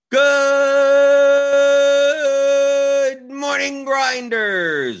morning,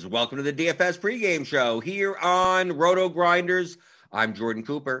 grinders. Welcome to the DFS pregame show here on Roto Grinders. I'm Jordan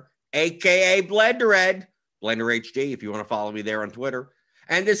Cooper, a.k.a. Blender Ed, Blender HD, if you want to follow me there on Twitter.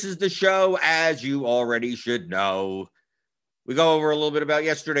 And this is the show, as you already should know. We go over a little bit about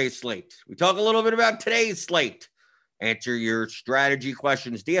yesterday's slate. We talk a little bit about today's slate. Answer your strategy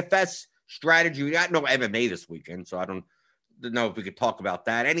questions. DFS strategy. We got no MMA this weekend, so I don't know if we could talk about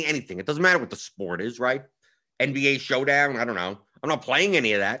that. Anything. It doesn't matter what the sport is, right? NBA Showdown. I don't know. I'm not playing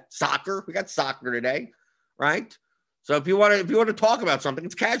any of that. Soccer. We got soccer today, right? So if you want to talk about something,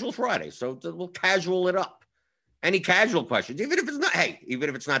 it's Casual Friday. So we'll casual it up. Any casual questions, even if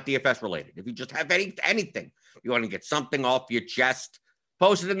it's not DFS related. If you just have anything, you want to get something off your chest,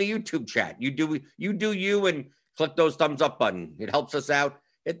 post it in the YouTube chat. You do you and click those thumbs up button. It helps us out.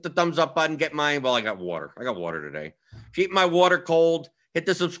 Hit the thumbs up button. Get mine. Well, I got water. Today. Keep my water cold. Hit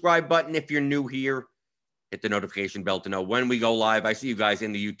the subscribe button if you're new here. Hit the notification bell to know when we go live. I see you guys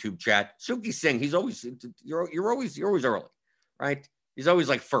in the YouTube chat. Suki Singh, you're always early, right? He's always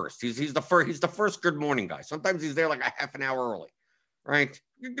like first. He's the first good morning guy. Sometimes he's there like a half an hour early, right?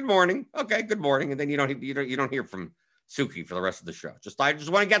 Good morning. Okay, good morning. And then you don't hear from Suki for the rest of the show. I just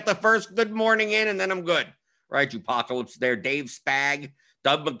want to get the first good morning in, and then I'm good, right? Apocalypse there, Dave Spag,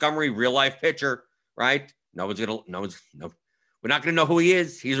 Doug Montgomery, real life pitcher, right? We're not gonna know who he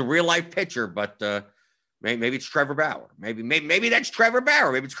is. He's a real life pitcher, but maybe it's Trevor Bauer. Maybe that's Trevor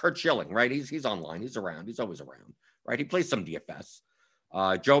Bauer. Maybe it's Kurt Schilling, right? He's online. He's around. He's always around, right? He plays some DFS.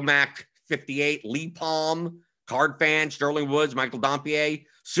 Joe Mack, 58, Lee Palm, Card Fan, Sterling Woods, Michael Dompier.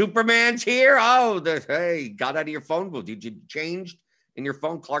 Superman's here. Hey, got out of your phone booth. You changed in your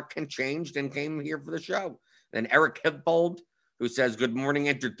phone. Clark Kent changed and came here for the show. Then Eric Hippold, who says, good morning,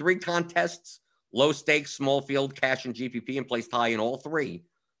 entered 3 contests, low stakes, small field, cash, and GPP, and placed high in all 3,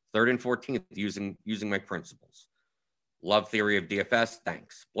 3rd and 14th, using my principles. Love theory of DFS.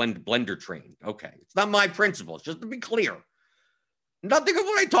 Thanks. Blender trained. Okay. It's not my principles, just to be clear. Nothing of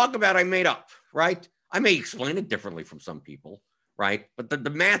what I talk about I made up, right? I may explain it differently from some people, right? But the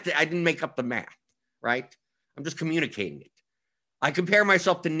math, I didn't make up the math, right? I'm just communicating it. I compare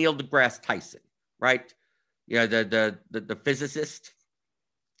myself to Neil deGrasse Tyson, right? Yeah, the physicist.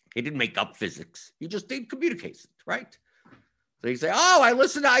 He didn't make up physics. He just communicates it, right? So you say,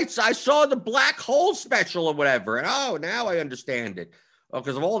 I saw the black hole special or whatever. And now I understand it.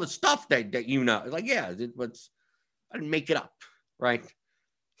 Because of all the stuff that you know. Like, yeah, I didn't make it up. Right.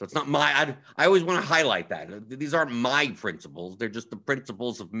 So it's not I always want to highlight that. These aren't my principles. They're just the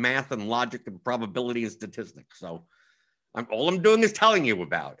principles of math and logic and probability and statistics. So all I'm doing is telling you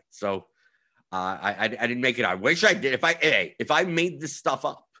about it. So I didn't make it. I wish I did. If I made this stuff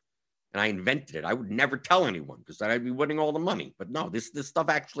up and I invented it, I would never tell anyone because I'd be winning all the money. But no, this stuff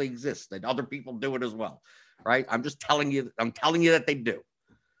actually exists and other people do it as well. Right. I'm just telling you. I'm telling you that they do.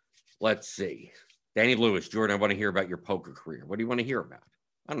 Let's see. Danny Lewis, Jordan, I want to hear about your poker career. What do you want to hear about?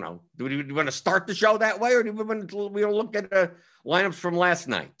 I don't know. Do you want to start the show that way, or do we want to look at lineups from last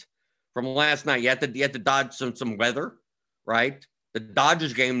night? From last night, you had to dodge some weather, right? The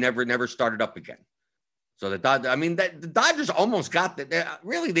Dodgers game never started up again. So the Dodgers almost got that.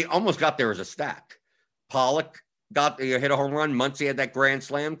 Really, they almost got there as a stack. Pollock hit a home run. Muncy had that grand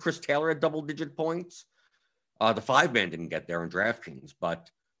slam. Chris Taylor had double-digit points. The 5-man didn't get there in DraftKings, but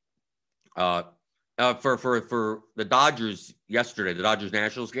for the Dodgers yesterday, the Dodgers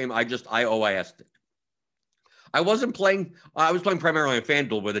Nationals game, I OIS'd it. I was playing primarily on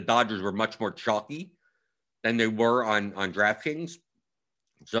FanDuel where the Dodgers were much more chalky than they were on DraftKings.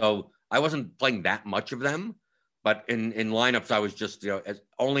 So I wasn't playing that much of them, but in lineups, I was just,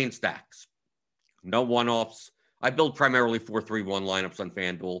 only in stacks. No one-offs. I build primarily 4-3-1 lineups on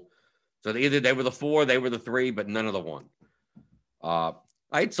FanDuel. So either they were the 4, they were the 3, but none of the 1.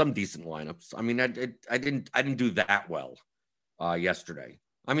 I had some decent lineups. I mean, I didn't do that well yesterday.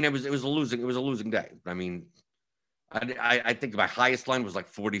 I mean, it was a losing day. I mean, I think my highest line was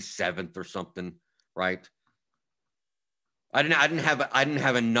like 47th or something, right? I didn't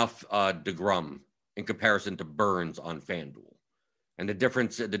have enough DeGrom in comparison to Burns on FanDuel, and the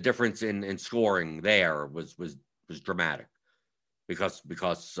difference in scoring there was dramatic because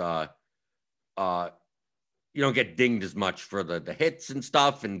you don't get dinged as much for the hits and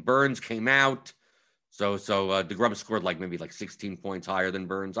stuff, and Burns came out. So DeGrom scored maybe 16 points higher than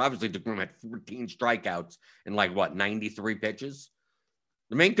Burns. Obviously, DeGrom had 14 strikeouts in 93 pitches.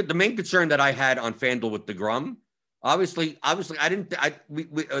 The main concern that I had on FanDuel with DeGrom, obviously,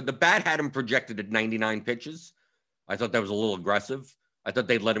 the bat had him projected at 99 pitches. I thought that was a little aggressive. I thought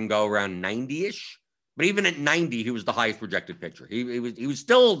they'd let him go around 90-ish. But even at 90, he was the highest projected pitcher. He was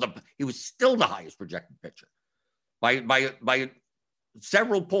still the highest projected pitcher. by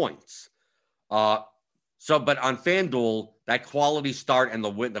several points. But on FanDuel, that quality start and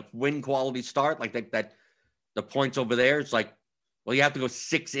the win quality start, like that the points over there, it's like, well, you have to go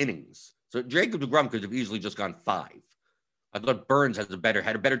 6 innings. So Jacob deGrom could have easily just gone 5. I thought Burns had a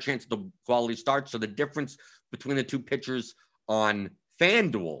better chance of the quality start. So the difference between the two pitchers on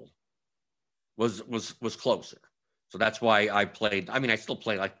FanDuel was closer. So that's why I played. I mean, I still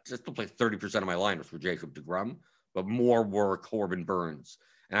play 30% of my lineups for Jacob deGrom, but more were Corbin Burns,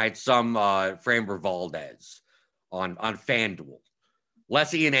 and I had some Framber Valdez on FanDuel.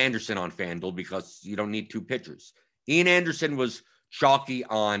 Less Ian Anderson on FanDuel because you don't need 2 pitchers. Ian Anderson was chalky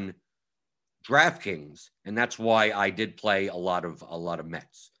on DraftKings, and that's why I did play a lot of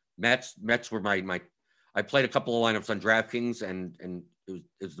Mets. Mets were my. I played a couple of lineups on DraftKings, and it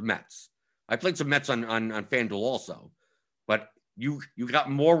was the Mets. I played some Mets on FanDuel also, but you got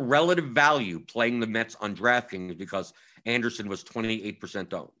more relative value playing the Mets on DraftKings because Anderson was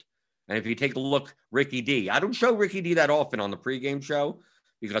 28% owned. And if you take a look, Ricky D, I don't show Ricky D that often on the pregame show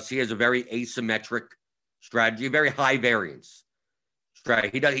because he has a very asymmetric strategy, very high variance strategy.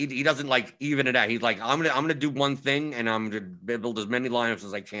 He doesn't like even it out. He's like, I'm gonna do one thing and I'm gonna build as many lineups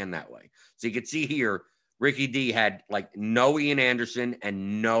as I can that way. So you can see here, Ricky D had like no Ian Anderson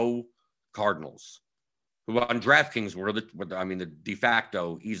and no Cardinals, who on DraftKings were the de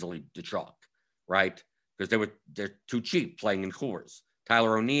facto easily the chalk, right? Because they're too cheap playing in Coors.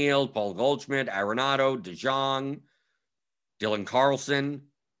 Tyler O'Neill, Paul Goldschmidt, Arenado, DeJong, Dylan Carlson.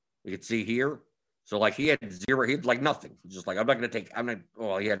 You can see here. So like he had 0, he had like nothing. Just like he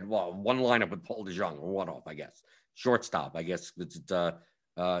had one lineup with Paul DeJong, or one off, I guess. Shortstop, I guess it's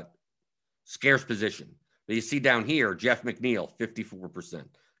scarce position. But you see down here, Jeff McNeil, 54%.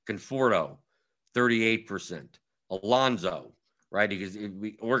 Conforto, 38%. Alonso, right? Because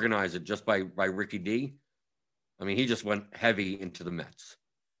we organize it just by Ricky D. I mean, he just went heavy into the Mets,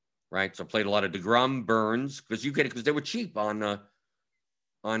 right? So played a lot of deGrom, Burns, because they were cheap on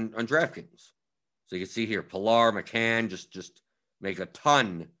DraftKings. So you can see here, Pilar, McCann, just make a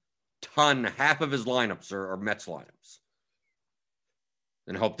ton. Half of his lineups are Mets lineups,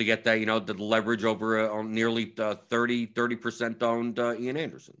 and hope to get that, the leverage over nearly 30% owned Ian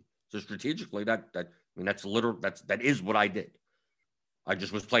Anderson. So strategically, that is what I did. I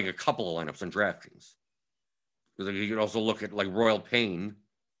just was playing a couple of lineups on DraftKings. Because you could also look at like Royal Payne,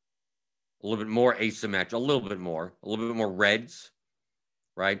 a little bit more asymmetric, a little bit more Reds,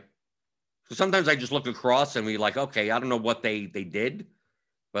 right? So sometimes I just look across and we like, okay, I don't know what they did,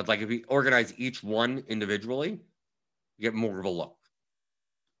 but like if we organize each one individually, you get more of a look.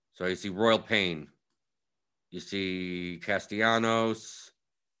 So you see Royal Payne, you see Castellanos,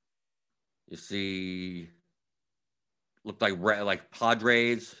 you see looked like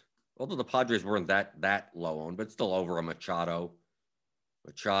Padres. Although the Padres weren't that low owned, but still over a Machado,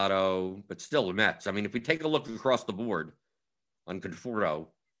 but still the Mets. I mean, if we take a look across the board on Conforto,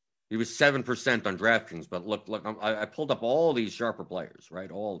 he was 7% on DraftKings. But look, I pulled up all these sharper players,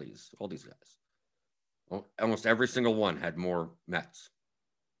 right? All these guys. Almost every single one had more Mets.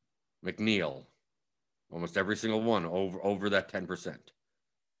 McNeil, almost every single one over that 10%.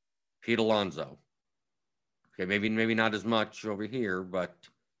 Pete Alonso. Okay, maybe not as much over here, but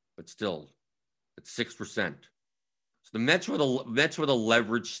still, it's 6%. So the Mets were the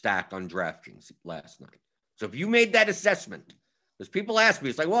leverage stack on DraftKings last night. So if you made that assessment, because people ask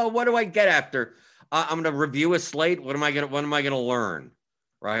me, it's like, well, what do I get after I'm going to review a slate? What am I going to learn,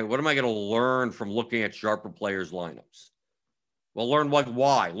 right? What am I going to learn from looking at sharper players' lineups? Well, learn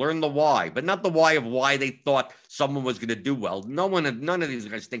why. Learn the why, but not the why of why they thought someone was going to do well. None of these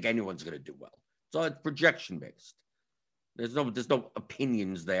guys think anyone's going to do well. So it's projection based. There's no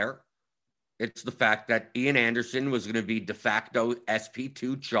opinions there. It's the fact that Ian Anderson was going to be de facto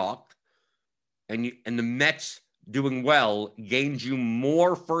SP2 chalk, and the Mets doing well gains you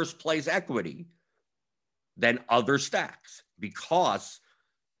more first place equity than other stacks, because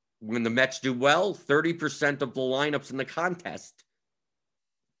when the Mets do well, 30% of the lineups in the contest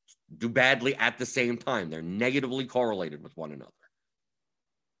do badly at the same time. They're negatively correlated with one another.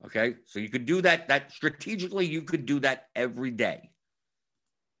 Okay, so you could do that strategically. You could do that every day.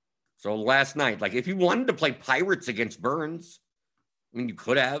 So last night, like if you wanted to play Pirates against Burns, I mean, you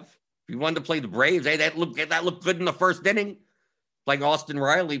could have. If you wanted to play the Braves, hey, that looked good in the first inning. Playing Austin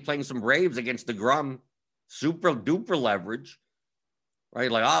Riley, playing some Braves against DeGrom, super duper leverage,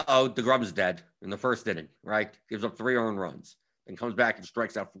 right? Like, DeGrom's dead in the first inning, right? Gives up 3 earned runs and comes back and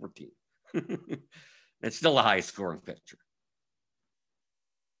strikes out 14. It's still the highest scoring pitcher.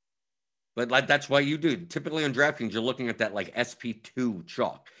 But like that's why you do. Typically on DraftKings, you're looking at that like SP2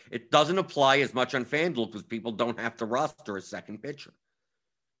 chalk. It doesn't apply as much on FanDuel because people don't have to roster a second pitcher.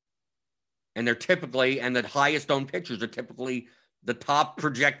 And they're typically, and the highest owned pitchers are typically the top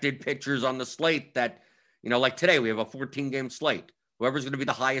projected pitchers on the slate that, like today we have a 14-game slate. Whoever's going to be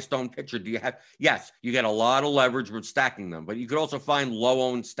the highest owned pitcher, do you have? Yes, you get a lot of leverage with stacking them, but you could also find low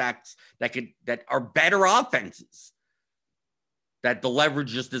owned stacks that are better offenses that the leverage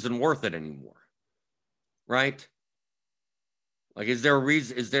just isn't worth it anymore. Right? Like, is there a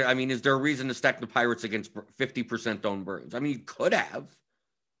reason to stack the Pirates against 50% owned Burns? I mean, you could have,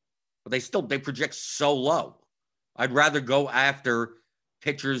 but they project so low. I'd rather go after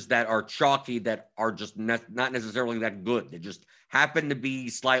pitchers that are chalky, that are just not necessarily that good. They just happen to be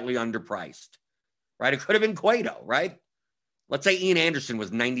slightly underpriced, right? It could have been Cueto, right? Let's say Ian Anderson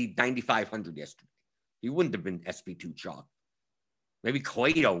was 9,500 yesterday. He wouldn't have been SP2 chalk. Maybe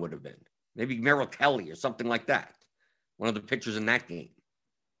Cueto would have been. Maybe Merrill Kelly or something like that. One of the pitchers in that game.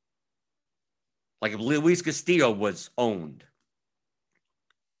 Like if Luis Castillo was owned,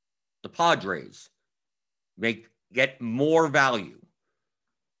 the Padres get more value.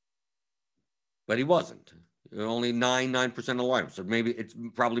 But he wasn't. Only 9% of the lineup. So maybe it's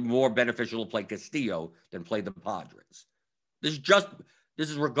probably more beneficial to play Castillo than play the Padres. This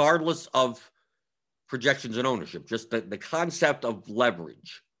is regardless of projections and ownership, just the concept of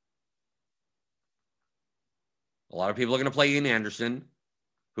leverage. A lot of people are going to play Ian Anderson,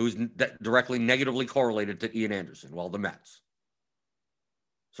 who's directly negatively correlated to Ian Anderson, the Mets.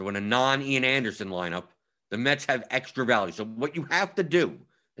 So in a non-Ian Anderson lineup, the Mets have extra value. So what you have to do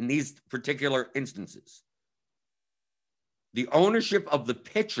in these particular instances, the ownership of the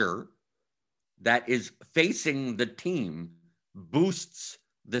pitcher that is facing the team boosts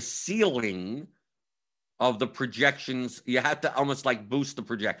the ceiling of the projections. You have to almost like boost the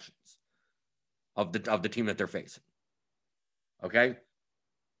projections of the team that they're facing. Okay?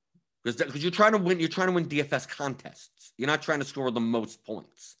 Because you're trying to win DFS contests. You're not trying to score the most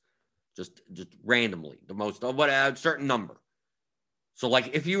points. Just randomly, the most, a certain number. So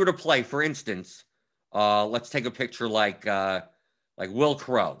like if you were to play, for instance, let's take a picture like Will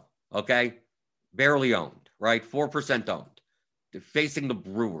Crow, okay? Barely owned, right? 4% owned. They're facing the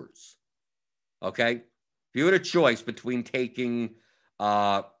Brewers. Okay? If you had a choice between taking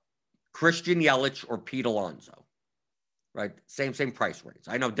Christian Yelich or Pete Alonso, right? Same price range.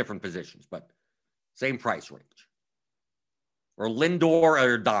 I know different positions, but same price range. Or Lindor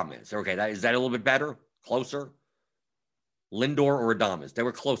or Adames. Okay, is that a little bit better? Closer? Lindor or Adames. They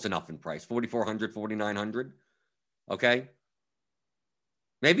were close enough in price. 4,400, 4,900. Okay?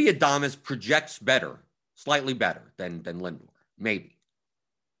 Maybe Adames projects better, slightly better than Lindor. Maybe.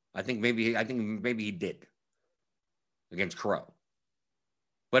 I think maybe he did against Crow.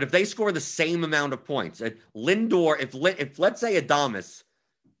 But if they score the same amount of points, Lindor, if let's say Adames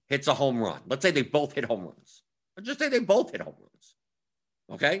hits a home run, let's say they both hit home runs. Let's just say they both hit home runs.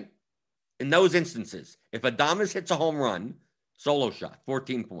 Okay? In those instances, if Adames hits a home run, solo shot,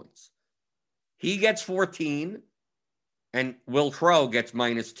 14 points. He gets 14, and Will Crow gets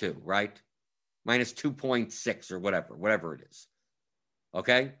 -2, right? Minus 2.6 or whatever it is.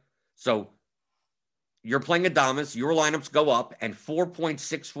 Okay? So you're playing Adames, your lineups go up, and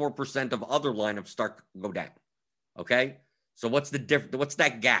 4.64% of other lineups go down. Okay? So what's the difference? What's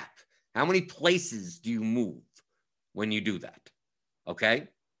that gap? How many places do you move when you do that? Okay?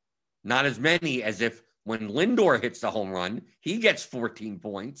 Not as many as if when Lindor hits the home run, he gets 14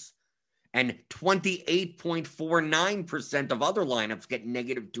 points, and 28.49% of other lineups get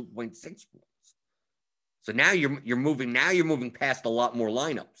negative 2.6 points. So now you're moving past a lot more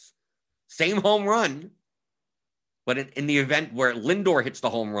lineups. Same home run, but in the event where Lindor hits the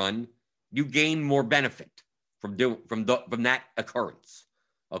home run, you gain more benefit from that occurrence.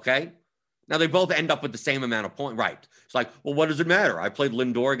 Okay? Now they both end up with the same amount of points. Right. It's like, well, what does it matter? I played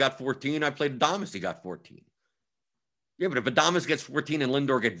Lindor, I got 14. I played Adames, he got 14. Yeah, but if Adames gets 14 and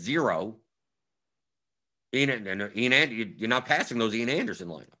Lindor gets 0, you're not passing those Ian Anderson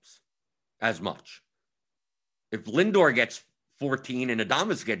lineups as much. If Lindor gets 14 and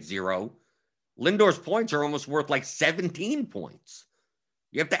Adames gets 0, Lindor's points are almost worth like 17 points.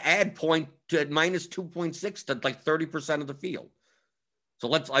 You have to add point to minus 2.6 to like 30% of the field.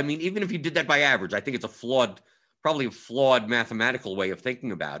 So even if you did that by average, I think it's probably a flawed mathematical way of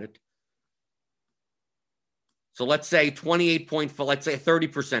thinking about it. So let's say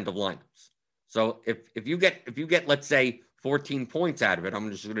 30% of lineups. So if you get, let's say 14 points out of it,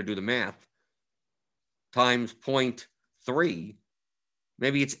 I'm just going to do the math, times 0.3,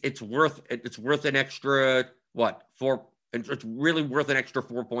 maybe it's worth an extra, 4, it's really worth an extra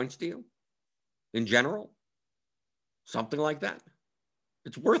 4 points to you. in general? Something like that.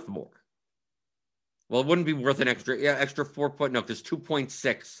 It's worth more. Well, it wouldn't be worth an extra 4 point. No, because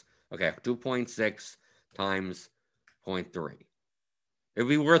 2.6. Okay, 2.6 times 0.3. It would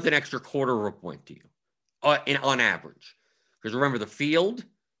be worth an extra quarter of a point to you on average. Because remember, the field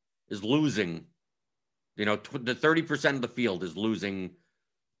is losing, the 30% of the field is losing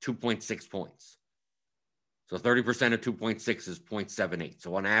 2.6 points. So 30% of 2.6 is 0.78.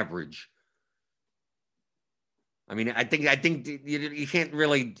 So on average, I mean, I think you can't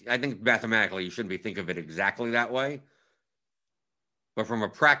really, I think mathematically you shouldn't be thinking of it exactly that way. But from a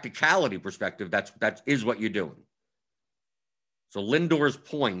practicality perspective, that is what you're doing. So Lindor's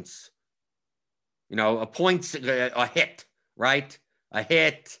points, a hit, right? A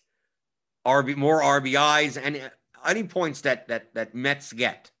hit, more RBIs, and any points that Mets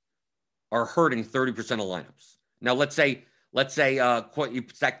get are hurting 30% of lineups. Now, let's say you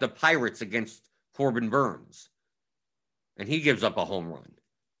stack the Pirates against Corbin Burns, and he gives up a home run.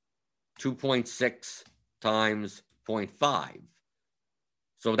 2.6 times 0.5.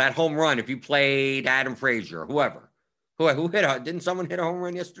 So that home run, if you played Adam Frazier, whoever, who hit didn't someone hit a home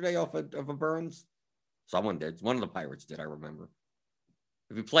run yesterday off of a Burns? Someone did. One of the Pirates did, I remember.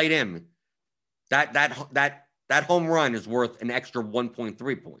 If you played him, that home run is worth an extra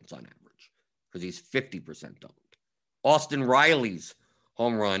 1.3 points on average because he's 50% owned. Austin Riley's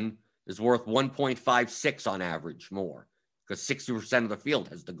home run is worth 1.56 on average more because 60% of the field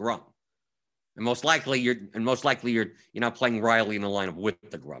has DeGrom. And most likely you're not playing Riley in the lineup with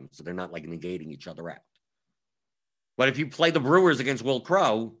DeGrom, so they're not like negating each other out. But if you play the Brewers against Will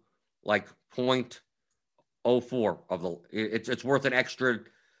Crow, like 0.04 of the, it's worth an extra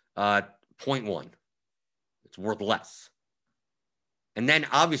 0.1. It's worth less. And then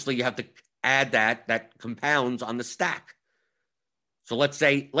obviously you have to add that compounds on the stack. So let's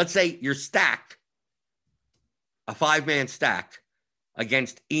say your stack, a 5-man stack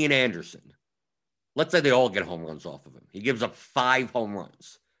against Ian Anderson. Let's say they all get home runs off of him. He gives up 5 home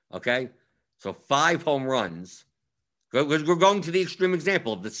runs. Okay? So 5 home runs. We're going to the extreme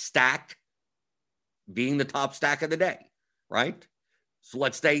example of the stack being the top stack of the day, right? So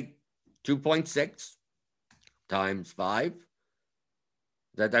let's say 2.6 times 5.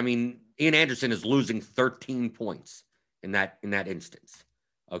 Ian Anderson is losing 13 points in that instance.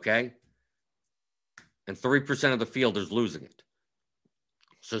 Okay? And 3% of the field is losing it.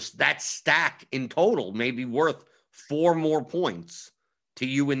 So that stack in total may be worth 4 more points to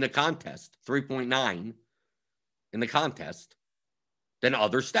you in the contest, 3.9 in the contest, than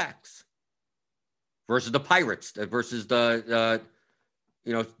other stacks. Versus the Pirates, versus the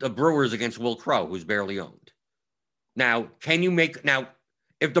Brewers against Will Crow, who's barely owned. Now,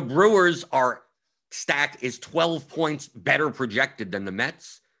 if the Brewers stack is 12 points better projected than the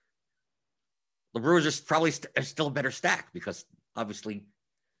Mets, the Brewers are probably still a better stack because obviously,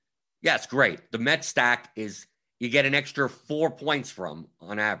 yes, great. The Mets stack is you get an extra 4 points from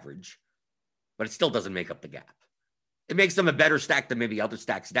on average, but it still doesn't make up the gap. It makes them a better stack than maybe other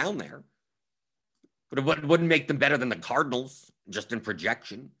stacks down there, but it wouldn't make them better than the Cardinals just in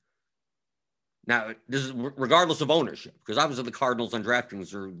projection. Now, this is regardless of ownership, because obviously the Cardinals on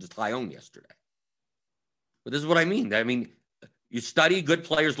DraftKings are just high owned yesterday. But this is what I mean. You study good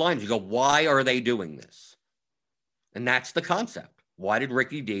players' lines. You go, why are they doing this? And that's the concept. Why did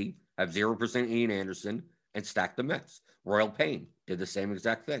Ricky D have 0% Ian Anderson and stack the Mets? Royal Payne did the same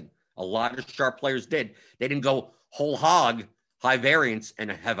exact thing. A lot of sharp players did. They didn't go whole hog, high variance,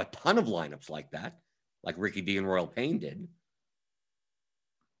 and have a ton of lineups like that, like Ricky D and Royal Payne did.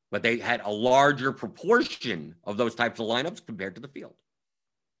 But they had a larger proportion of those types of lineups compared to the field.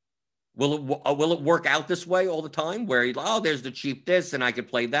 Will it work out this way all the time, where there's the cheap this and I could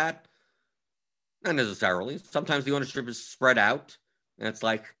play that? Not necessarily. Sometimes the ownership is spread out, and it's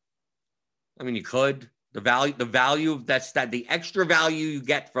like, you could. The value of that stack, the extra value you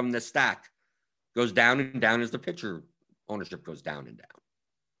get from the stack goes down and down as the pitcher ownership goes down and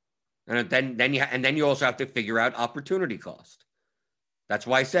down. And then you also have to figure out opportunity cost. That's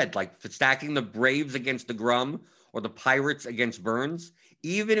why I said, for stacking the Braves against DeGrom or the Pirates against Burns,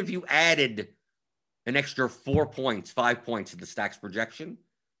 even if you added an extra 4 points, 5 points to the stacks projection,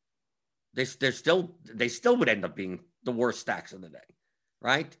 they still would end up being the worst stacks of the day,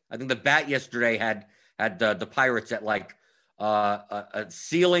 right? I think the bat yesterday had the Pirates at a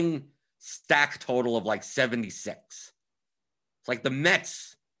ceiling stack total of 76. It's like the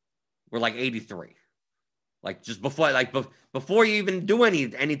Mets were 83. Just before you even do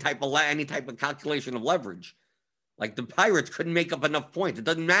any type of calculation of leverage, the Pirates couldn't make up enough points. It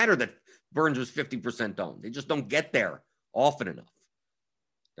doesn't matter that Burns was 50% owned. They just don't get there often enough.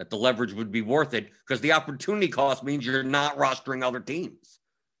 that the leverage would be worth it because the opportunity cost means you're not rostering other teams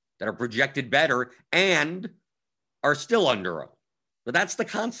that are projected better and are still under owned. But that's the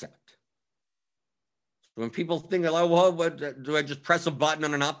concept. So when people think, oh, well, what, do I just press a button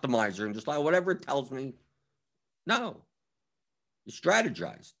on an optimizer and just like whatever it tells me? No. You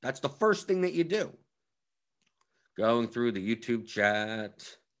strategize. That's the first thing that you do. Going through the YouTube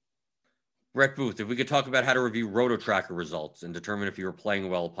chat. Brett Booth, if we could talk about how to review Roto Tracker results and determine if you were playing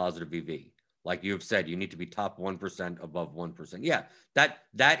well positive EV. Like you have said, you need to be top 1% above 1%. Yeah,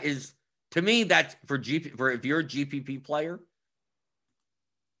 that is, to me, that's for if you're a GPP player,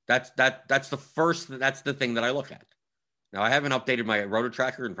 that's the thing that I look at. Now, I haven't updated my Roto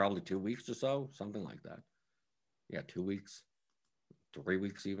Tracker in probably 2 weeks or so, something like that. Yeah, 2 weeks, 3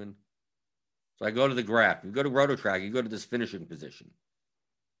 weeks even. So I go to the graph. You go to Roto Tracker, you go to this finishing position.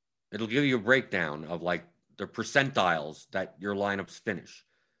 It'll give you a breakdown of like the percentiles that your lineups finish.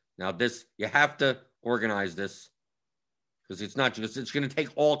 Now, this, you have to organize this because it's not just, it's going to take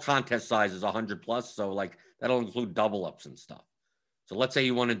all contest sizes 100 plus. So, like, that'll include double ups and stuff. So, let's say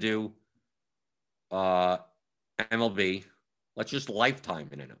you want to do MLB. Let's just lifetime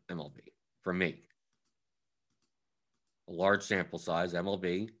in an MLB for me. A large sample size,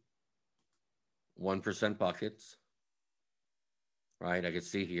 MLB, 1% buckets. Right, I can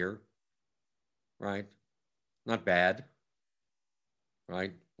see here, right? Not bad,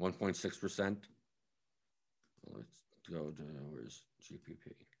 right? 1.6%. Let's go to, where's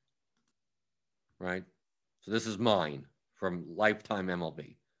GPP? Right? So this is mine from lifetime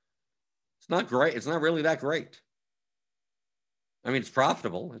MLB. It's not great. It's not really that great. I mean, it's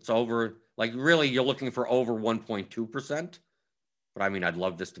profitable. It's over, like really you're looking for over 1.2%. But I mean, I'd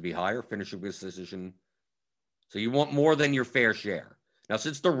love this to be higher, finishing this decision. So you want more than your fair share. Now,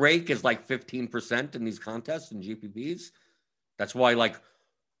 since the rake is like 15% in these contests and GPPs, that's why like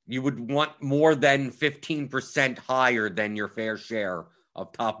you would want more than 15% higher than your fair share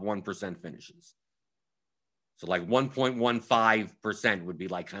of top 1% finishes. So like 1.15% would be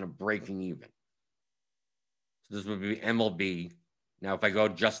like kind of breaking even. So this would be MLB. Now, if I go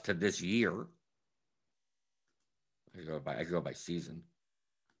just to this year, I go by season.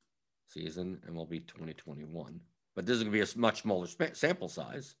 Season, MLB 2021. But this is going to be a much smaller sample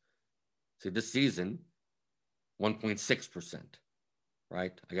size. See, this season, 1.6%,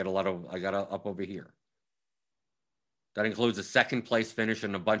 right? I got up over here. That includes a second place finish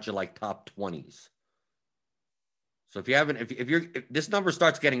and a bunch of like top 20s. So if you haven't, if this number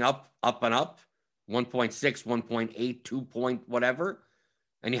starts getting up and up, 1.6, 1.8, 2 point whatever,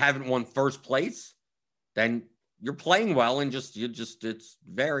 and you haven't won first place, then you're playing well and it's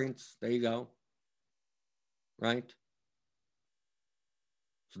variance. There you go. Right?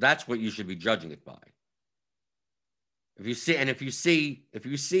 So that's what you should be judging it by. If you see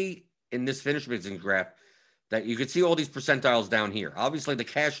in this finish position graph that you could see all these percentiles down here. Obviously, the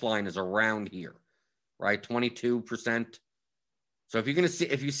cash line is around here, right? 22%. So if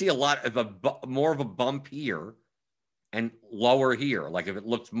you see a lot of more of a bump here and lower here, like if it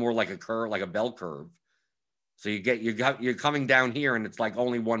looks more like a curve, like a bell curve. So you're coming down here and it's like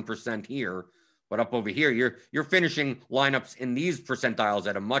only 1% here. But up over here, you're finishing lineups in these percentiles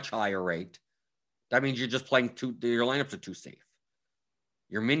at a much higher rate. That means you're just playing your lineups are too safe.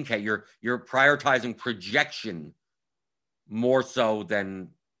 You're prioritizing projection more so than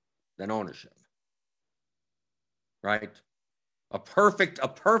ownership. Right? A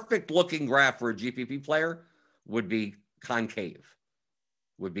perfect looking graph for a GPP player would be concave.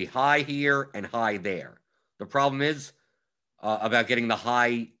 Would be high here and high there. The problem is about getting the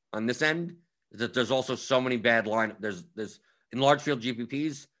high on this end that there's also so many bad lineups. There's in large field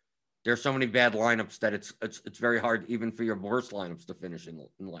GPPs, there's so many bad lineups that it's very hard even for your worst lineups to finish in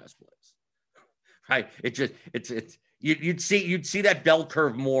last place. Right? You'd see that bell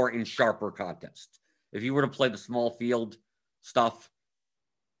curve more in sharper contests. If you were to play the small field stuff,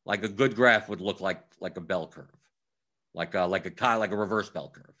 like a good graph would look like a bell curve, like a reverse bell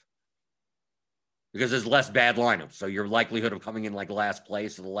curve. Because there's less bad lineups. So your likelihood of coming in like last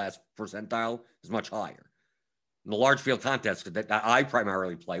place or the last percentile is much higher. In the large field contest that I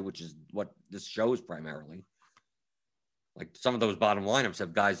primarily play, which is what this shows primarily, like some of those bottom lineups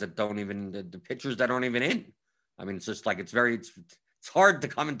have guys that don't even, the pitchers that aren't even in. I mean, it's just like, it's hard to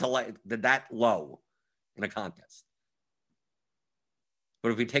come into like that low in a contest.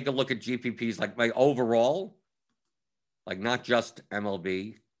 But if we take a look at GPPs, like my overall, like not just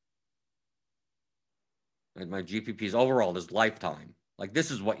MLB, like my GPPs overall, this lifetime, like this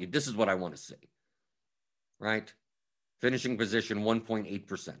is what I want to see, right? Finishing position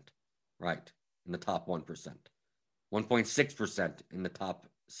 1.8%, right, in the top 1%, 1.6% in the top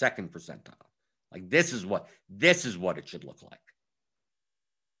second percentile. Like this is what it should look like.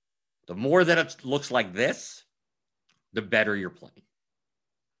 The more that it looks like this, the better you're playing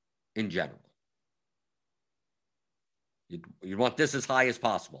in general. You want this as high as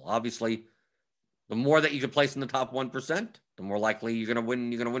possible. Obviously, the more that you can place in the top 1%, the more likely you're going to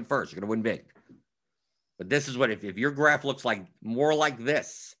win. You're going to win first. You're going to win big. But this is what, if your graph looks like more like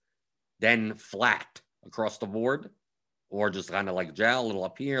this than flat across the board, or just kind of like gel, a little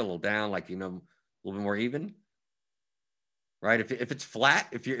up here, a little down, like, a little bit more even, right? If it's flat,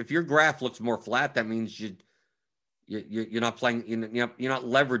 if your graph looks more flat, that means you're not playing, you're not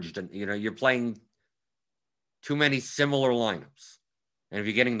leveraged, you're playing too many similar lineups. And if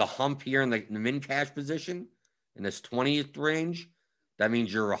you're getting the hump here in the min cash position in this 20th range, that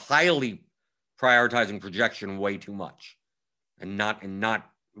means you're highly prioritizing projection way too much and not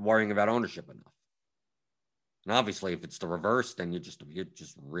worrying about ownership enough. And obviously, if it's the reverse, then you're just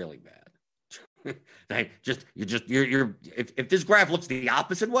really bad. If this graph looks the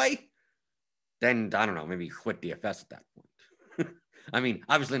opposite way, then I don't know, maybe quit DFS at that point. I mean,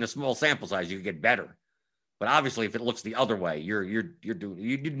 obviously in a small sample size, you can get better. But obviously, if it looks the other way, you're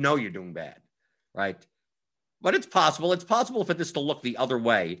doing bad, right? But it's possible. It's possible for this to look the other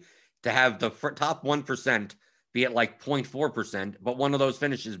way, to have the top 1% be at like 0.4%, but one of those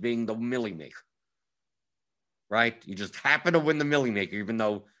finishes being the milli maker, right? You just happen to win the milli maker, even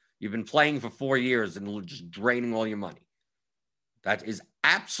though you've been playing for 4 years and just draining all your money. That is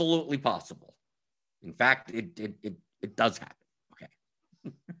absolutely possible. In fact, it does happen. Okay.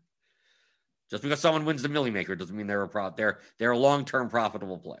 Just because someone wins the milli maker doesn't mean they're a long-term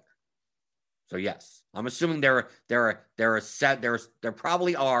profitable player. So yes, I'm assuming there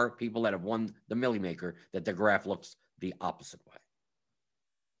probably are people that have won the milli maker that their graph looks the opposite way.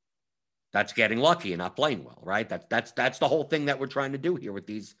 That's getting lucky and not playing well, right? That's the whole thing that we're trying to do here with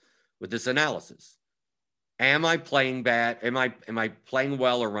this analysis. Am I playing bad? Am I playing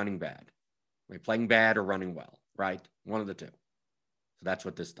well or running bad? Am I playing bad or running well? Right? One of the two. So that's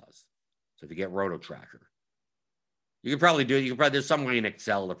what this does. So if you get Roto Tracker, you can probably there's some way in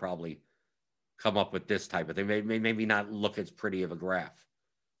Excel to probably come up with this type of thing. Maybe not look as pretty of a graph.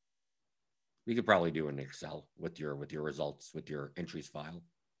 You could probably do in Excel with your results, with your entries file.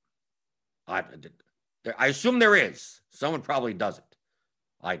 I assume there is. Someone probably does it.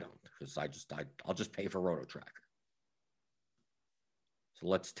 I don't, because I'll just pay for Roto Tracker. So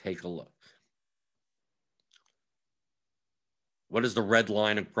let's take a look. What does the red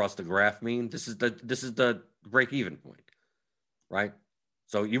line across the graph mean? This is the break-even point, right?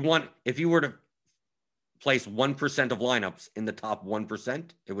 So if you were to place 1% of lineups in the top 1%,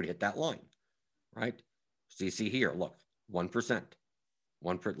 it would hit that line, right? So you see here, look, 1%,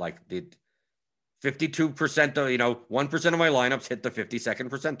 like the 52% of 1% of my lineups hit the 52nd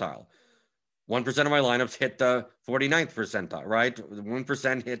percentile. 1% of my lineups hit the 49th percentile, right?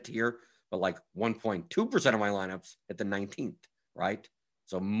 1% hit here, but like 1.2% of my lineups hit the 19th. Right?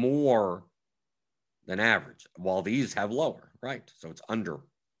 So more than average, while these have lower, right? So it's under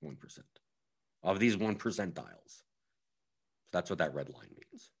 1% of these 1 percentiles. That's what that red line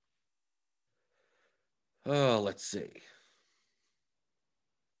means. Oh, let's see.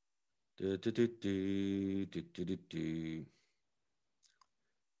 Dave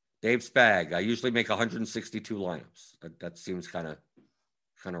Spag, I usually make 162 lineups. That seems kind of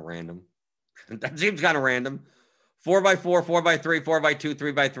random. That seems kind of random. 4x4, 4x3, 4x2,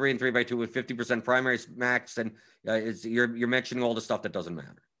 3x3, and 3x2 with 50% primary max, and you're mentioning all the stuff that doesn't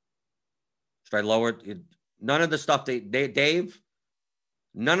matter. Should I lower it? None of the stuff Dave,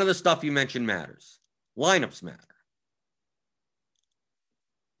 none of the stuff you mentioned matters. Lineups matter.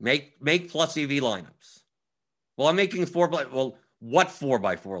 Make plus EV lineups. Well, I'm making what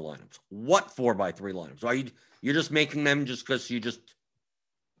 4x4 lineups? What 4x3 lineups? Are you're just making them just because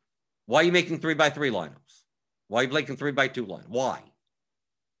why are you making 3x3 lineups? Why are you making 3x2 line? Why?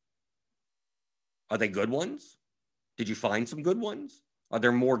 Are they good ones? Did you find some good ones? Are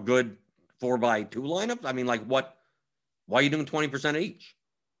there more good 4x2 lineups? I mean, like what? Why are you doing 20% each?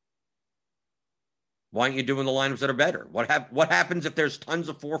 Why aren't you doing the lineups that are better? What happens if there's tons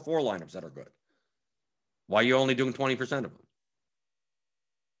of 4-4 lineups that are good? Why are you only doing 20% of them?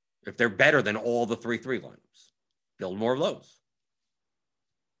 If they're better than all the 3-3 lineups, build more of those.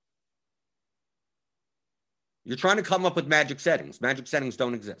 You're trying to come up with magic settings. Magic settings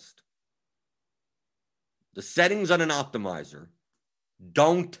don't exist. The settings on an optimizer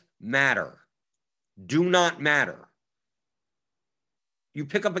don't matter. Do not matter. You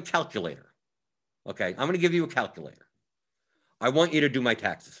pick up a calculator. Okay, I'm going to give you a calculator. I want you to do my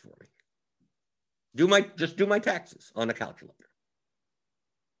taxes for me. Just do my taxes on a calculator.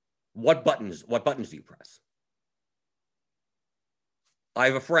 What buttons do you press? I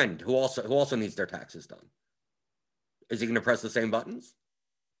have a friend who also needs their taxes done. Is he going to press the same buttons?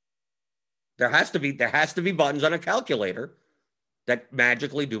 There has to be buttons on a calculator that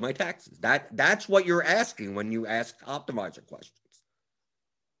magically do my taxes. That's what you're asking when you ask optimizer questions.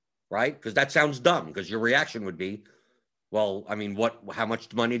 Right? Because that sounds dumb, because your reaction would be, well, I mean, how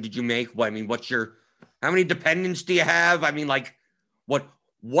much money did you make? Well, I mean, how many dependents do you have? I mean, like,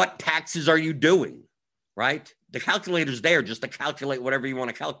 what taxes are you doing? Right? The calculator's there just to calculate whatever you want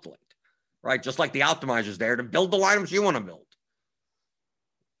to calculate. Right? Just like the optimizer's there to build the lineups you want to build.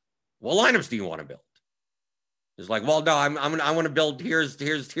 What lineups do you want to build? It's like, well, no, I want to build,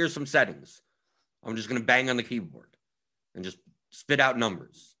 here's some settings. I'm just going to bang on the keyboard and just spit out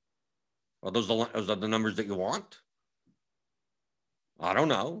numbers. Are those the numbers that you want? I don't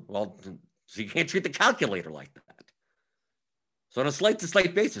know. Well, so you can't treat the calculator like that. So on a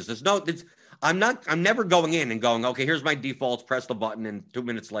slate-to-slate basis, I'm never going in and going, okay, here's my defaults, press the button, and 2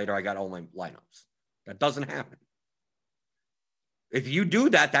 minutes later, I got all my lineups. That doesn't happen. If you do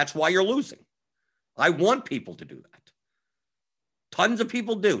that, that's why you're losing. I want people to do that. Tons of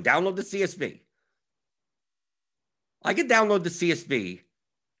people do. Download the CSV. I could download the CSV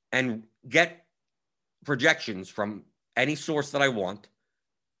and get projections from any source that I want,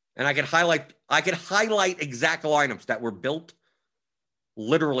 and I could highlight exact lineups that were built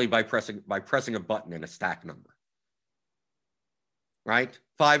literally by pressing a button in a stack number. Right?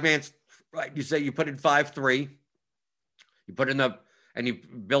 5-man, right? You say you put in 5-3, you put in and you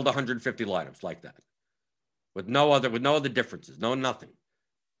build 150 lineups like that, with no other differences, nothing.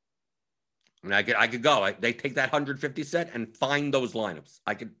 And I could go. They take that 150 set and find those lineups.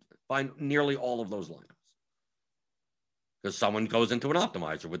 I could find nearly all of those lineups. Because someone goes into an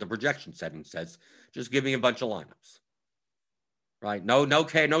optimizer with a projection set and says, just give me a bunch of lineups. Right? No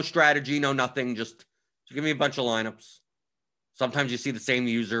strategy, no nothing. Just give me a bunch of lineups. Sometimes you see the same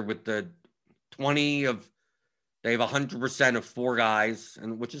user with the 20 of, they have 100% of 4 guys,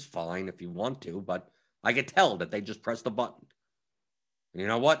 and which is fine if you want to, but I could tell that they just pressed the button. And you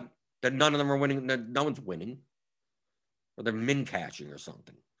know what? That none of them are winning. No one's winning. Or they're min catching or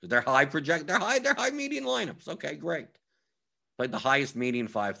something. They're high median lineups. Okay, great. Played the highest median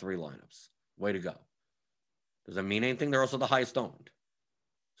 5-3 lineups. Way to go. Does that mean anything? They're also the highest owned.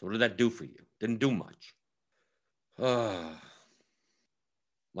 So what did that do for you? Didn't do much.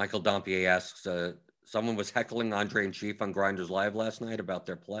 Michael Dompier asks, someone was heckling Andre and Chief on Grinders Live last night about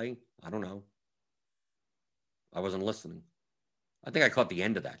their play. I don't know. I wasn't listening. I think I caught the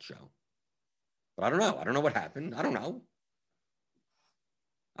end of that show. But I don't know. I don't know what happened. I don't know.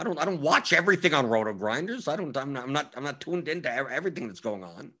 I don't watch everything on Roto Grinders. I'm not tuned into everything that's going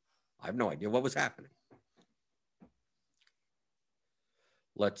on. I have no idea what was happening.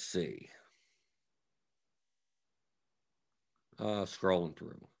 Let's see. Scrolling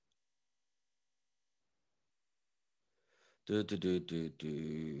through.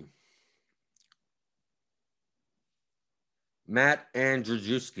 Matt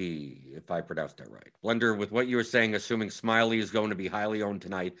Andrzejewski, if I pronounced that right. Blender, with what you were saying, assuming Smiley is going to be highly owned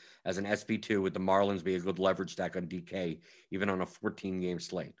tonight as an SP2, would the Marlins be a good leverage stack on DK, even on a 14-game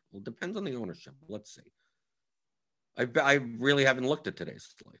slate? Well, it depends on the ownership. Let's see. I really haven't looked at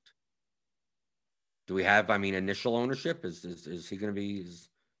today's slate. Do we have, initial ownership? Is he going to be?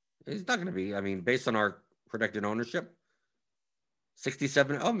 He's not going to be. Based on our predicted ownership,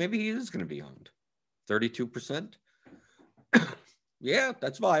 67. Oh, maybe he is going to be owned. 32%. Yeah,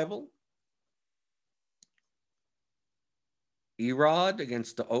 that's viable. Erod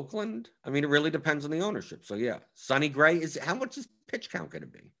against the Oakland. It really depends on the ownership. So yeah, Sonny Gray how much is pitch count going to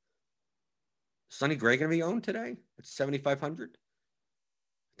be? Sonny Gray going to be owned today? It's 7,500. I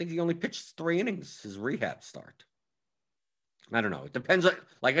think he only pitched 3 innings his rehab start. I don't know. It depends.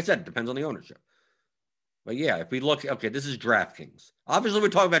 Like I said, it depends on the ownership. But yeah, if we look, okay, this is DraftKings. Obviously, we're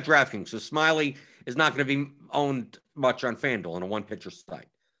talking about DraftKings. So Smiley is not going to be owned much on FanDuel in a 1-pitcher site.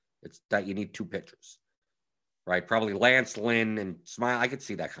 It's that you need 2 pitchers, right? Probably Lance Lynn and Smiley. I could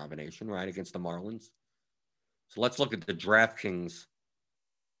see that combination, right, against the Marlins. So let's look at the DraftKings.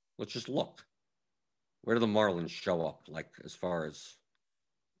 Let's just look. Where do the Marlins show up? Like as far as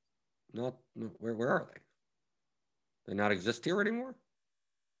where are they? They not exist here anymore?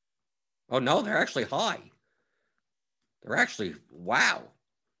 Oh no, they're actually high. They're actually, wow.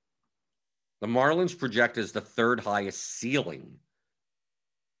 The Marlins project as the 3rd highest ceiling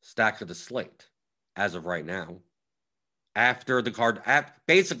stack of the slate as of right now. After the card,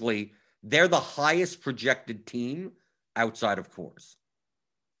 basically, they're the highest projected team outside of Coors.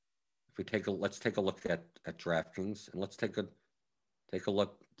 If we let's take a look at DraftKings, and let's take a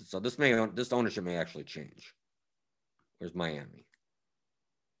look So this ownership may actually change. Where's Miami?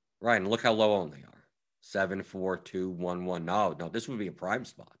 Right, and look how low owned they are. 7, 4, 2, 1, 1. No, this would be a prime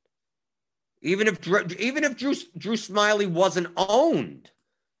spot. Even if Drew Smyly wasn't owned,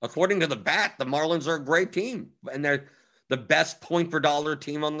 according to the bat, the Marlins are a great team, and they're the best point per dollar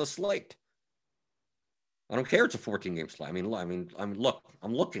team on the slate. I don't care. It's a 14-game slate. I mean, look,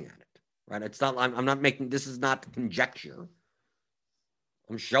 I'm looking at it. Right? It's not. I'm not making. This is not conjecture.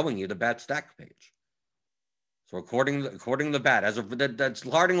 I'm showing you the bat stack page. So according to the bat, as of that's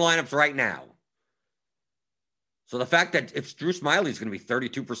starting lineups right now. So the fact that if Drew Smyly is going to be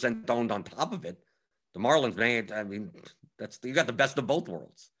 32% owned on top of it, the Marlins, man, I mean, you got the best of both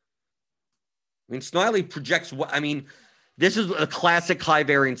worlds. I mean, Smyly projects what, I mean, this is a classic high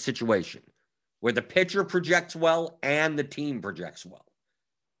variance situation where the pitcher projects well and the team projects well,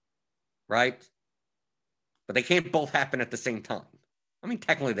 right? But they can't both happen at the same time. I mean,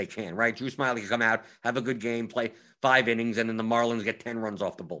 technically they can, right? Drew Smyly can come out, have a good game, play 5 innings, and then the Marlins get 10 runs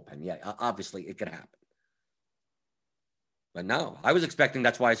off the bullpen. Yeah, obviously it could happen. But no, I was expecting,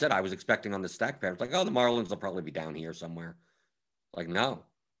 that's why I said I was expecting on the stack pair. It's like, oh, the Marlins will probably be down here somewhere. Like, no.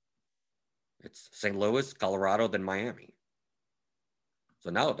 It's St. Louis, Colorado, then Miami. So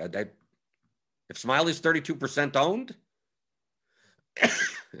no, if Smiley's 32% owned,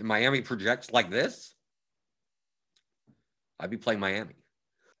 and Miami projects like this, I'd be playing Miami.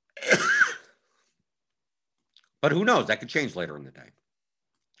 But who knows? That could change later in the day.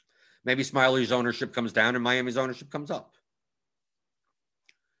 Maybe Smiley's ownership comes down and Miami's ownership comes up.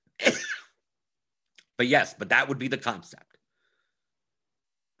 But yes, that would be the concept.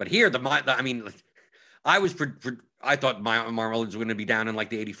 But here, I thought my Marlins were going to be down in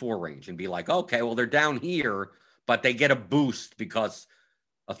like the 84 range and be like, okay, well, they're down here, but they get a boost because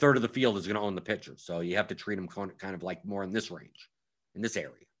a third of the field is going to own the pitcher. So you have to treat them kind of like more in this range, in this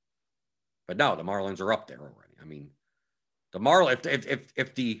area. But no, the Marlins are up there already. I mean, the Marlins,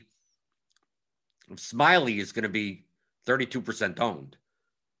 if Smyly is going to be 32% owned,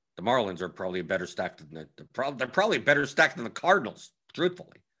 the Marlins are probably a better stack than they're probably a better stack than the Cardinals,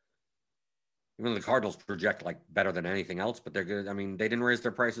 truthfully. Even though the Cardinals project like better than anything else, but they're good. I mean, they didn't raise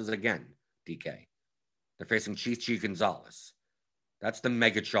their prices again, DK. They're facing Chichi Gonzalez. That's the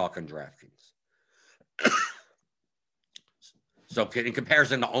mega chalk on DraftKings. So in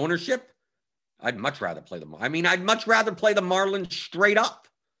comparison to ownership, I'd much rather play them. I mean, I'd much rather play the Marlins straight up,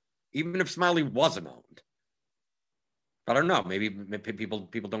 even if Smyly wasn't owned. I don't know. Maybe people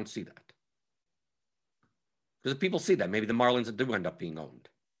don't see that. Because if people see that, maybe the Marlins do end up being owned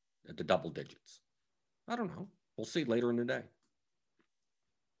at the double digits. I don't know. We'll see later in the day.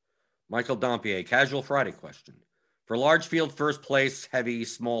 Michael Dompier, casual Friday question. For large field first place, heavy,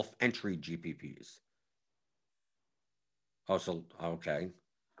 small entry GPPs. Oh, so, okay.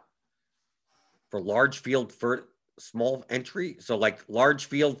 For large field for small entry? So like large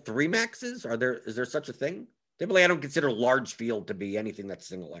field 3 maxes? Is there such a thing? Typically, I don't consider large field to be anything that's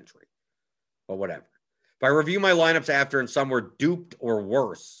single entry, but whatever. If I review my lineups after and some were duped or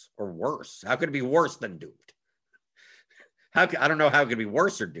worse, how could it be worse than duped? I don't know how it could be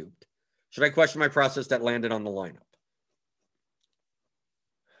worse or duped. Should I question my process that landed on the lineup?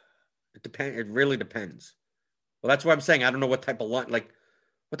 It depends. It really depends. Well, that's what I'm saying. I don't know what type of what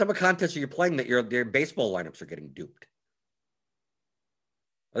type of contest are you playing that your baseball lineups are getting duped?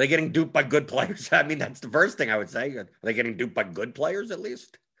 Are they getting duped by good players? I mean, that's the first thing I would say. Are they getting duped by good players at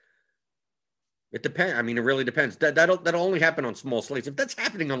least? It depends. I mean, it really depends. That'll only happen on small slates. If that's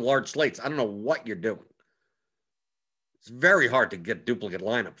happening on large slates, I don't know what you're doing. It's very hard to get duplicate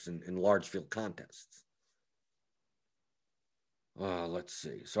lineups in large field contests. Let's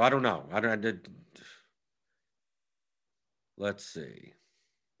see. So I don't know. Let's see.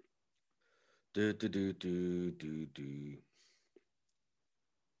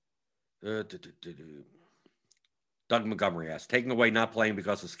 Doug Montgomery asks, taking away not playing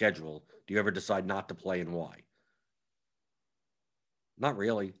because of schedule, do you ever decide not to play and why? Not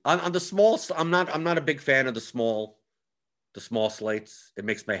really. On the small, I'm not a big fan of the small slates. It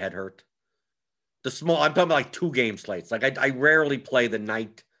makes my head hurt. I'm talking about like 2-game slates. Like I rarely play the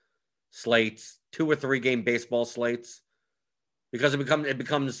night slates, 2 or 3 game baseball slates, because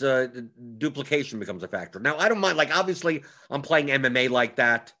duplication becomes a factor. Now I don't mind. Like obviously, I'm playing MMA like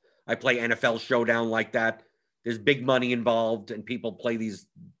that. I play NFL Showdown like that. There's big money involved, and people play these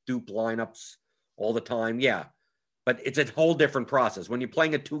dupe lineups all the time. Yeah, but it's a whole different process. When you're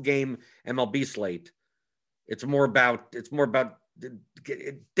playing a 2-game MLB slate, it's more about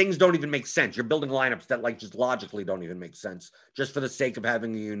things don't even make sense. You're building lineups that like just logically don't even make sense just for the sake of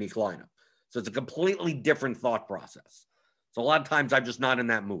having a unique lineup. So it's a completely different thought process. So a lot of times I'm just not in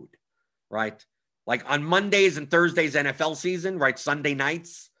that mood, right? Like on Mondays and Thursdays, NFL season, right? Sunday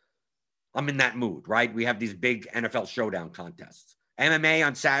nights, I'm in that mood, right? We have these big NFL showdown contests. MMA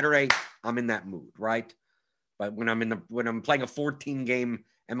on Saturday, I'm in that mood, right? But when I'm playing a 14-game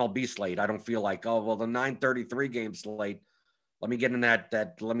MLB slate, I don't feel like, oh, well, the 9:33 game slate, let me get in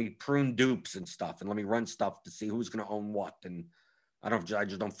that let me prune dupes and stuff, and let me run stuff to see who's going to own what. And I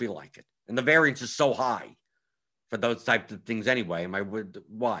just don't feel like it. And the variance is so high for those types of things anyway.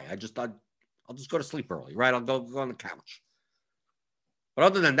 Why? I'll just go to sleep early, right? I'll go on the couch. But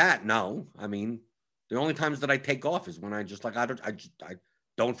other than that, no. I mean, the only times that I take off is when I just like, I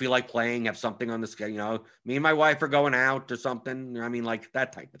don't feel like playing, have something on the schedule. You know, me and my wife are going out or something. I mean, like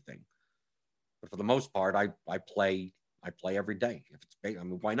that type of thing. But for the most part, I play every day. If it's big, I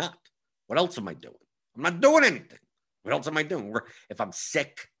mean, why not? What else am I doing? I'm not doing anything. What else am I doing? If I'm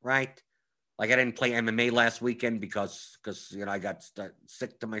sick, right? Like I didn't play MMA last weekend because you know I got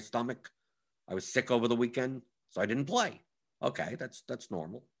sick to my stomach. I was sick over the weekend, so I didn't play. Okay, that's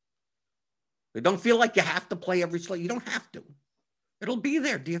normal. But don't feel like you have to play every slate. You don't have to. It'll be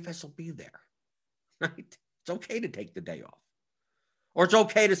there. DFS will be there. Right? It's okay to take the day off. Or it's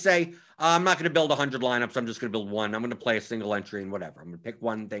okay to say, I'm not going to build 100 lineups. I'm just going to build one. I'm going to play a single entry and whatever. I'm going to pick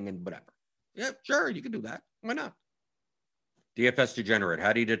one thing and whatever. Yeah, sure, you can do that. Why not? DFS degenerate.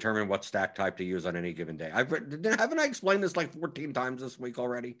 How do you determine what stack type to use on any given day? Haven't I explained this like 14 times this week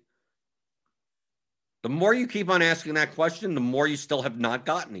already? The more you keep on asking that question, the more you still have not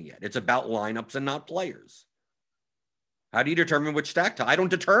gotten it yet. It's about lineups and not players. How do you determine which stack type? I don't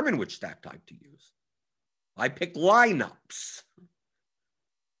determine which stack type to use. I pick lineups.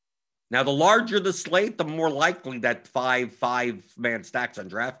 Now, the larger the slate, the more likely that five-man stacks on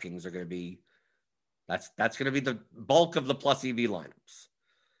DraftKings are going to be. That's going to be the bulk of the plus EV lineups.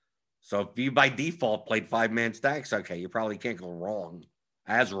 So if you by default played 5-man stacks, okay, you probably can't go wrong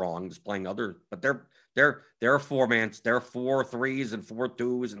just playing other. But there are 4-man, there are 4 3s and 4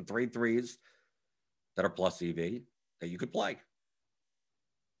 2s and 3 3s that are plus EV that you could play.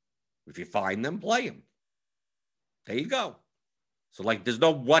 If you find them, play them. There you go. So like, there's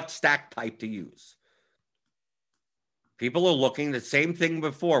no what stack type to use. People are looking the same thing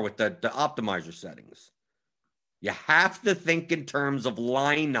before with the optimizer settings. You have to think in terms of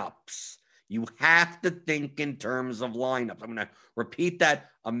lineups. You have to think in terms of lineups. I'm going to repeat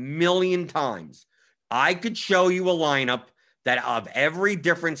that a million times. I could show you a lineup that of every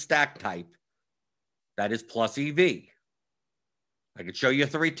different stack type that is plus EV. I could show you a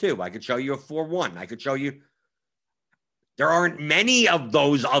 3-2. I could show you a 4-1. I could show you. There aren't many of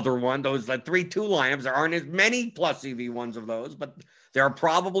those other ones, those 3-2 lineups. There aren't as many plus EV ones of those, but there are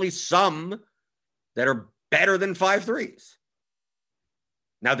probably some that are better than 5-3s.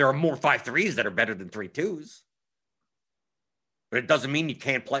 Now, there are more 5-3s that are better than 3-2s. But it doesn't mean you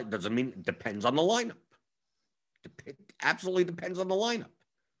can't play. It doesn't mean it depends on the lineup. It absolutely depends on the lineup.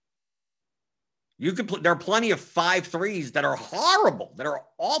 You could there are plenty of 5-3s that are horrible, that are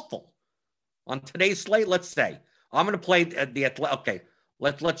awful. On today's slate, let's say, I'm going to play okay,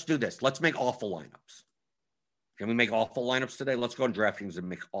 let's do this. Let's make awful lineups. Can we make awful lineups today? Let's go on DraftKings and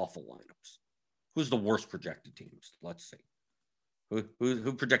make awful lineups. Who's the worst projected teams? Let's see.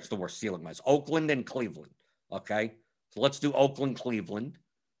 Who projects the worst ceiling-wise? Oakland and Cleveland. Okay, so let's do Oakland, Cleveland.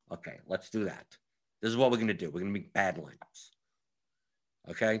 Okay, let's do that. This is what we're going to do. We're going to make bad lineups.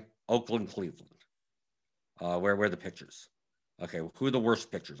 Okay, Oakland, Cleveland. Where are the pitchers? Okay, who are the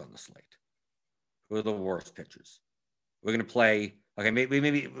worst pitchers on the slate? Who are the worst pitchers? We're going to play. Okay,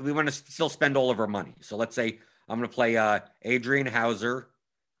 maybe we want to still spend all of our money. So let's say I'm going to play Adrian Hauser.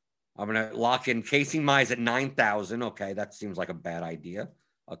 I'm going to lock in Casey Mize at 9,000. Okay, that seems like a bad idea.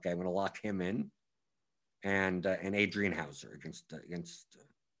 Okay, I'm going to lock him in, and Adrian Hauser against. I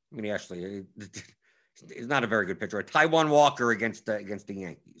mean, actually, he's not a very good pitcher. Taijuan Walker against the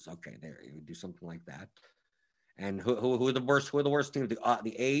Yankees. Okay, there you do something like that. And who are the worst? Who are the worst teams?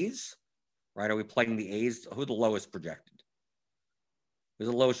 The A's. Right? Are we playing the A's? Who's the lowest projected? Who's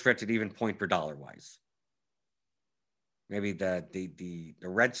the lowest projected even point per dollar wise? Maybe the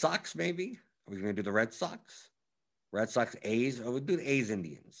Red Sox, maybe? Are we going to do the Red Sox? Red Sox, A's? Oh, we'll do the A's,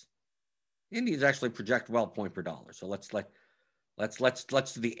 Indians. The Indians actually project well point per dollar. So let's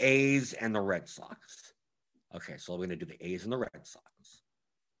do the A's and the Red Sox. Okay, so we're going to do the A's and the Red Sox.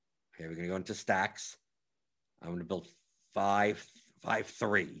 Okay, we're going to go into stacks. I'm going to build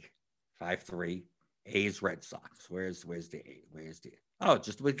 5-3. 5-3, A's, Red Sox. Where's the A? Where's the? Oh,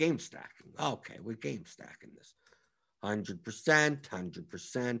 just with game stacking. Okay, with game stacking this. 100%,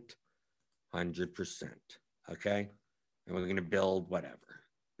 100%. Okay, and we're gonna build whatever.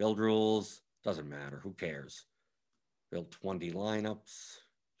 Build rules doesn't matter. Who cares? Build 20 lineups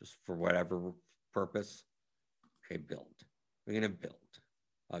just for whatever purpose. Okay, build. We're going to build.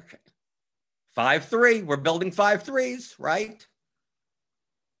 Okay. 5-3. We're building 5-3s, right?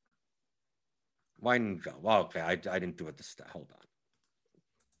 Why didn't go? Well, okay, I didn't do it this time. Hold on.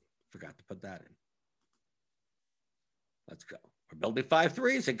 Forgot to put that in. Let's go. We're building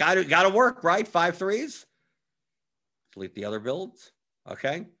 5-3s. It got to work, right? 5-3s. Delete the other builds.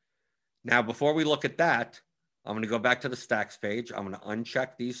 Okay. Now, before we look at that, I'm going to go back to the stacks page. I'm going to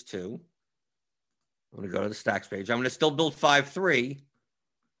uncheck these two. I'm going to go to the stacks page. I'm going to still build 5-3.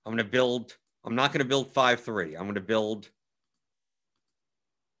 I'm not going to build 5-3. I'm going to build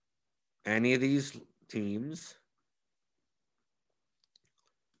any of these teams.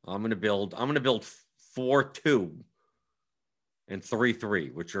 I'm going to build 4-2 and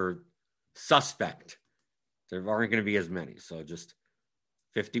 3-3, which are suspect. There aren't going to be as many. So just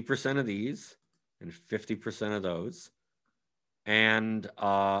 50% of these and 50% of those. And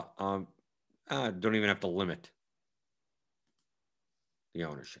don't even have to limit the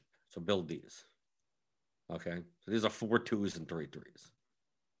ownership. So build these. Okay. So these are 4-2s and 3-3s.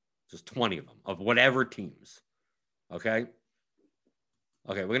 Just 20 of them of whatever teams. Okay.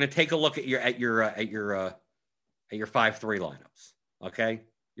 Okay. We're going to take a look at your 5-3 lineups. Okay.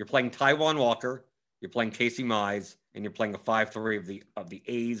 You're playing Taijuan Walker. You're playing Casey Mize, and you're playing a 5-3 of the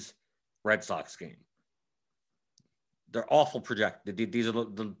A's Red Sox game. They're awful projected. These are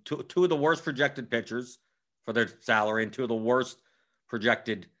the two of the worst projected pitchers for their salary and two of the worst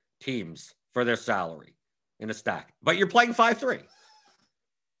projected teams for their salary in a stack. But you're playing 5-3.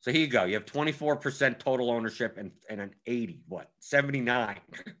 So here you go. You have 24% total ownership and an 79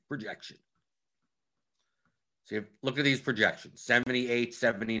 projection. So look at these projections, 78,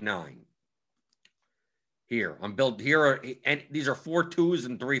 79. Here, and these are 4-2s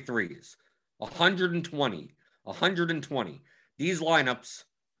and 3-3s. 120. These lineups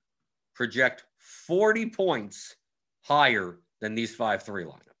project 40 points higher than these 5-3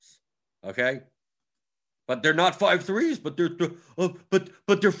 lineups. Okay? But they're not 5-3s, but they're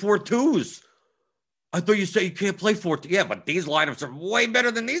 4-2s. I thought you said you can't play 4-2. Yeah, but these lineups are way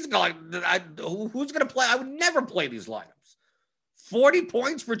better than these guys. Who's going to play? I would never play these lineups. 40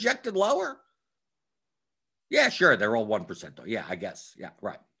 points projected lower? Yeah, sure. They're all 1% though. Yeah, I guess. Yeah,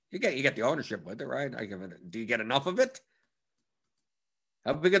 right. You get the ownership with it, right? Do you get enough of it?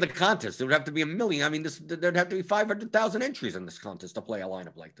 How big are the contests? It would have to be 1 million. I mean, there'd have to be 500,000 entries in this contest to play a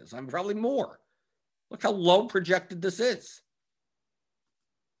lineup like this. I'm probably more. Look how low projected this is.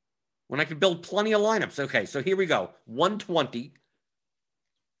 When I could build plenty of lineups. Okay, so here we go. 120.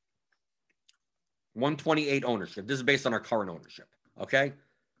 128 ownership. This is based on our current ownership. Okay?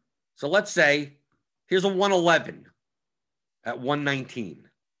 So let's say here's a 111 at 119.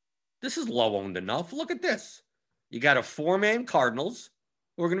 This is low owned enough. Look at this. You got a 4-man Cardinals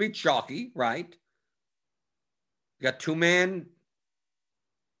who are going to be chalky, right? You got 2-man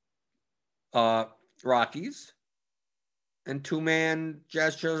Rockies and 2-man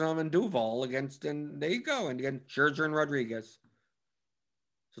Jazz Chisholm and Duval against, and there you go. And again, Scherzer and Rodriguez.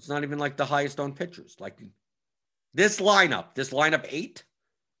 So it's not even like the highest owned pitchers. Like this lineup 8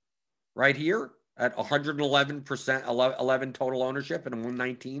 right here at 111%, 11 total ownership and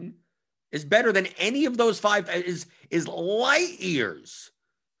 119 is better than any of those 5, is light years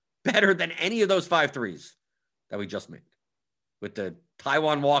better than any of those 5-3s that we just made with the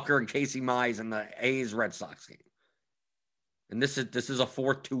Taijuan Walker and Casey Mize and the A's Red Sox game. And this is a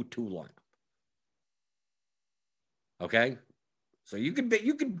 4-2-2 lineup. Okay? So you can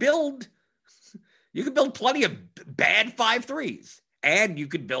build plenty of bad 5-3s, and you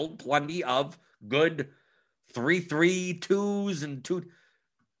could build plenty of good 3-3-2s and 2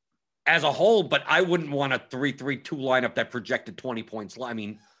 as a whole, but I wouldn't want a 3-3-2 lineup that projected 20 points. I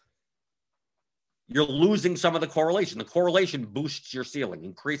mean, you're losing some of the correlation. The correlation boosts your ceiling,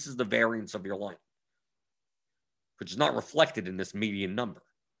 increases the variance of your line, which is not reflected in this median number.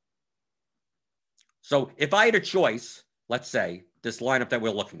 So if I had a choice, let's say this lineup that we're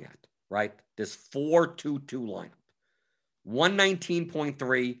looking at, right? This 4-2-2 lineup,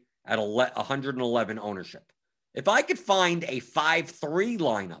 119.3 at 111 ownership. If I could find a 5-3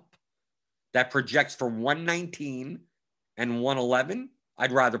 lineup that projects for 119 and 111,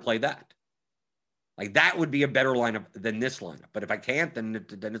 I'd rather play that. Like that would be a better lineup than this lineup. But if I can't, then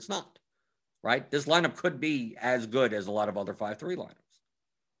it's not, right? This lineup could be as good as a lot of other 5-3 lineups,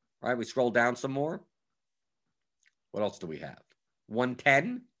 right? We scroll down some more. What else do we have?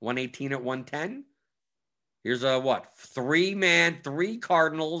 110, 118 at 110. Here's a what? 3-man, 3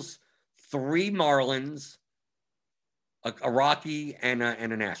 Cardinals, 3 Marlins, a Rocky, and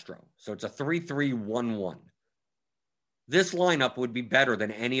an Astro. So it's a 3-3-1-1. This lineup would be better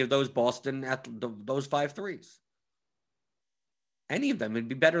than any of those Boston at those 5-3s. Any of them would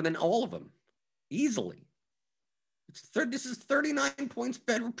be better than all of them, easily. This is 39 points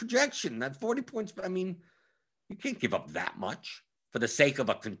better projection. That's 40 points. I mean, you can't give up that much for the sake of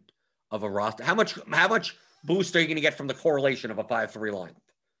a roster. How much boost are you going to get from the correlation of a 5-3 lineup?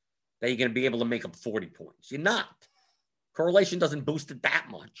 That you're going to be able to make up 40 points. You're not. Correlation doesn't boost it that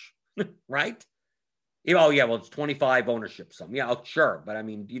much, right? Oh, yeah, well, it's 25 ownership. Some, yeah, sure. But I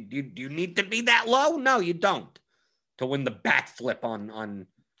mean, do you need to be that low? No, you don't. To win the backflip on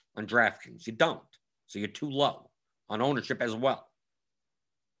DraftKings. You don't. So you're too low on ownership as well.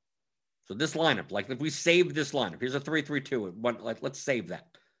 So this lineup, like if we save this lineup, here's a 3-3-2. Let's save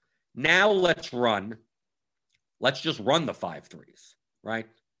that. Now let's just run the 5-3s, right?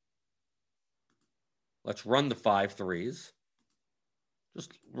 Let's run the 5-3s.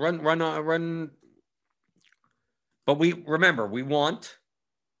 Just run. But we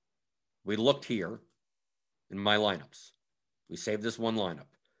looked here in my lineups. We saved this one lineup.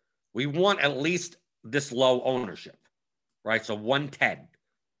 We want at least this low ownership, right? So 110.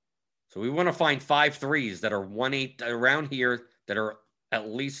 So we want to find 5-3s that are 1-8 around here that are at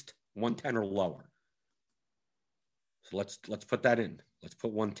least 110 or lower. So let's put that in. Let's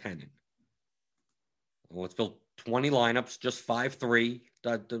put 110 in. Let's build 20 lineups, just 5-3,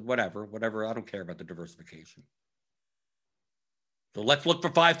 whatever. I don't care about the diversification. So let's look for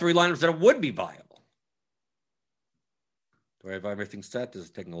 5-3 lineups that would be viable. Do I have everything set? This is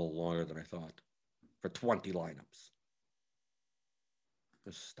taking a little longer than I thought. For 20 lineups.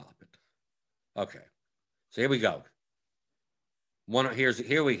 Just stop it. Okay. So here we go.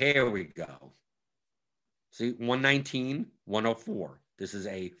 Here we go. See, 119, 104. This is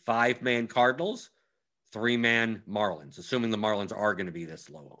a 5-man Cardinals, 3-man Marlins, assuming the Marlins are going to be this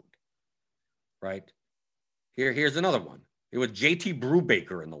low owned. Right? Here's another one. It was JT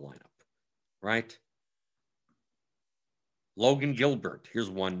Brubaker in the lineup. Right? Logan Gilbert. Here's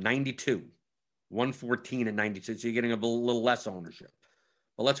one, 92. 114 and 92. So you're getting a little less ownership.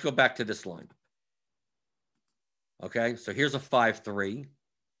 But let's go back to this lineup. Okay, so here's a 5-3. And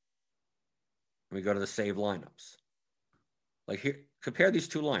we go to the save lineups. Like here, compare these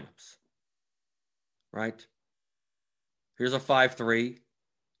two lineups. Right? Here's a 5-3,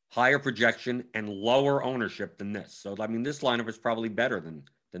 higher projection and lower ownership than this. So I mean, this lineup is probably better than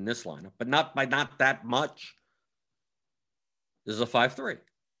this lineup, but not that much. This is a 5-3.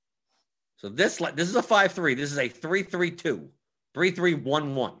 So this is a 5-3. This is a 3-3-2,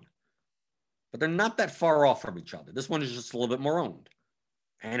 3-3-1-1. But they're not that far off from each other. This one is just a little bit more owned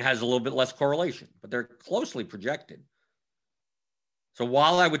and has a little bit less correlation, but they're closely projected. So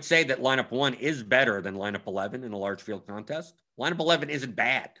while I would say that lineup 1 is better than lineup 11 in a large field contest, lineup 11 isn't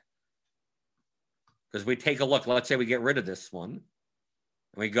bad. Because we take a look, let's say we get rid of this one, and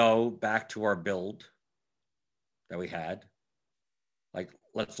we go back to our build that we had. Like,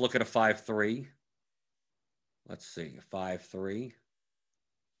 let's look at a 5-3. Let's see, a 5-3.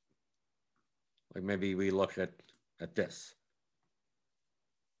 Like maybe we look at this.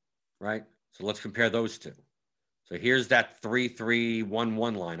 Right? So let's compare those two. So here's that 3-3-1-1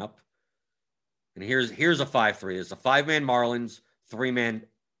 lineup. And here's a 5-3. It's a 5-man Marlins, 3-man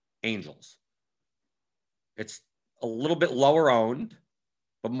Angels. It's a little bit lower owned,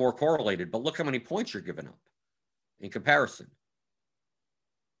 but more correlated. But look how many points you're giving up in comparison.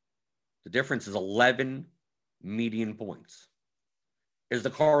 The difference is 11 median points. Is the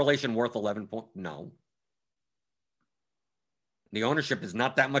correlation worth 11 points? No. The ownership is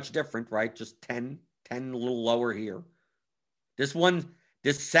not that much different, right? Just 10 a little lower here. This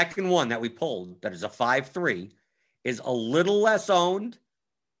second one that we pulled, that is a 5-3, is a little less owned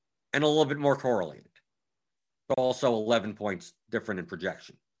and a little bit more correlated. But also 11 points different in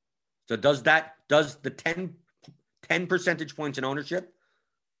projection. So does the 10 percentage points in ownership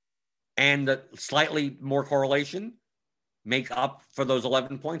and the slightly more correlation make up for those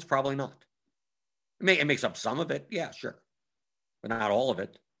 11 points? Probably not. It makes up some of it. Yeah, sure. But not all of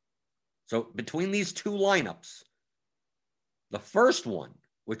it. So between these two lineups, the first one,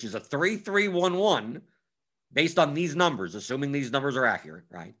 which is a 3-3-1-1, based on these numbers, assuming these numbers are accurate,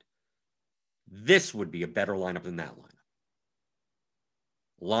 right? This would be a better lineup than that lineup.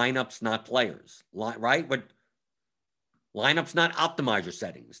 Lineups, not players, right? But lineups, not optimizer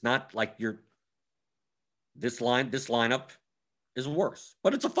settings, not like this lineup is worse.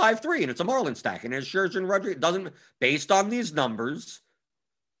 But it's a 5-3 and it's a Marlin stack. And as Scherzer and Rodriguez based on these numbers,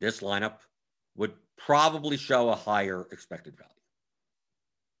 this lineup would probably show a higher expected value.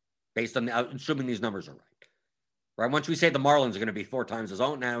 Based on assuming these numbers are right. Right? Once we say the Marlins are going to be 4 times as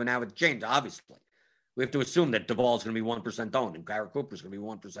owned, now it changed, obviously. We have to assume that Duvall's going to be 1% owned and Garrett Cooper's going to be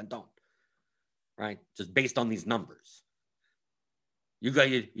 1% owned, right? Just based on these numbers.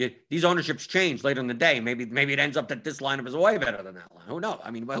 These ownerships change later in the day. Maybe it ends up that this lineup is way better than that line. Who knows? I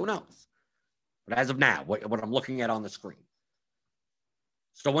mean, who knows? But as of now, what I'm looking at on the screen.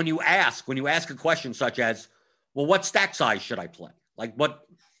 So when you ask a question such as, well, what stack size should I play? Like what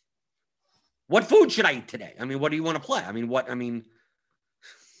food should I eat today? I mean, what do you want to play? I mean, what do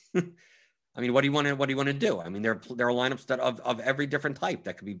you want to do? I mean, there are lineups that of every different type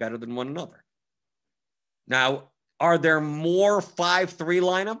that could be better than one another. Now, are there more 5-3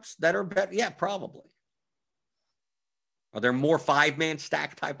 lineups that are better? Yeah, probably. Are there more 5-man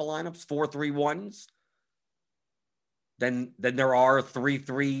stack type of lineups, 4-3-1s, than there are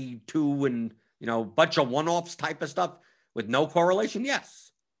 3-3-2 and bunch of one-offs type of stuff with no correlation?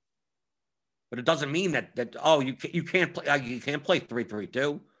 Yes. But it doesn't mean that you can't play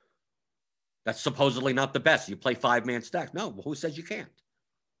 3-3-2. That's supposedly not the best. You play 5-man stacks. No, who says you can't?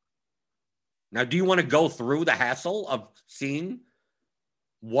 Now, do you want to go through the hassle of seeing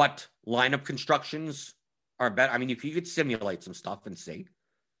what lineup constructions are better? I mean, you could simulate some stuff and see.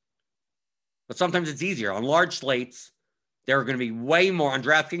 But sometimes it's easier. On large slates, there are going to be way more. On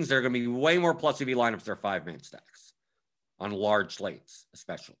DraftKings, there are going to be way more plus EV lineups that are 5-man stacks. On large slates,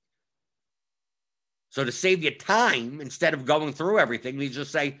 especially. So to save you time, instead of going through everything, you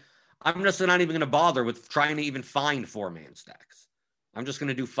just say, I'm just not even going to bother with trying to even find 4-man stacks. I'm just going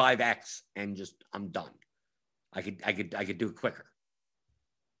to do 5X and I'm done. I could do it quicker.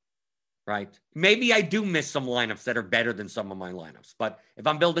 Right? Maybe I do miss some lineups that are better than some of my lineups, but if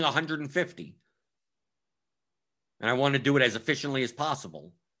I'm building 150 and I want to do it as efficiently as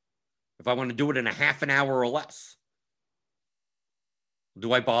possible, if I want to do it in a half an hour or less,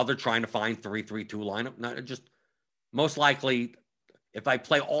 do I bother trying to find 3-3-2 lineup? Not just most likely, if I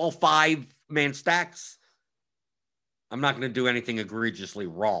play all 5-man stacks, I'm not going to do anything egregiously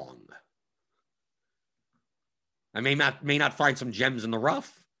wrong. I may not find some gems in the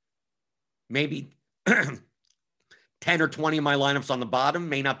rough. Maybe 10 or 20 of my lineups on the bottom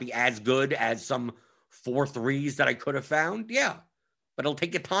may not be as good as some 4-3s that I could have found. Yeah, but it'll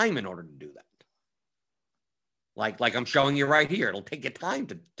take you time in order to do that. Like I'm showing you right here, it'll take you time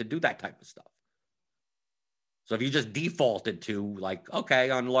to do that type of stuff. So if you just defaulted to okay,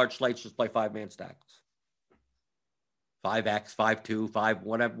 on large slates, just play 5-man stacks. 5X, 5-2, 5,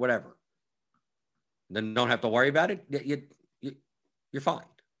 whatever. Then don't have to worry about it. You're fine.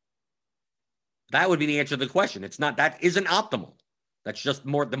 That would be the answer to the question. That isn't optimal. That's just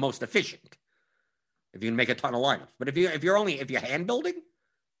the most efficient. If you can make a ton of lineups. But if you're hand building,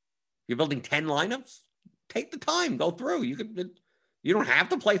 you're building 10 lineups, take the time, go through. You don't have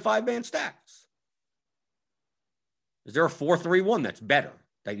to play 5-man stacks. Is there a 4-3-1 that's better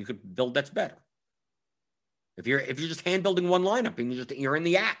that you could build that's better? If you're just hand building one lineup and you're in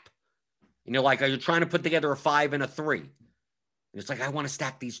the app and you're trying to put together a 5 and a 3, and it's like, I want to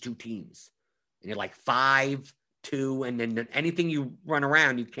stack these two teams, and you're like 5, 2, and then anything you run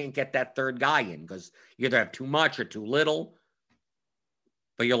around, you can't get that third guy in because you either have too much or too little.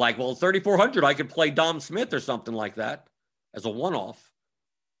 But you're like, well, 3,400, I could play Dom Smith or something like that as a one-off.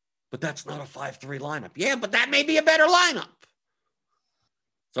 But that's not a 5-3 lineup. Yeah, but that may be a better lineup.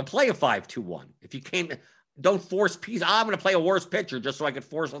 So play a 5-2-1. If you can't, don't force piece. I'm going to play a worse pitcher just so I could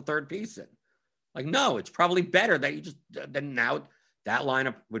force a third piece in. No, it's probably better that then now that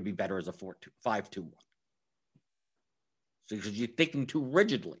lineup would be better as a 5-2-1. So because you're thinking too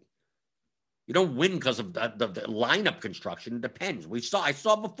rigidly. You don't win because of the lineup construction. It depends. I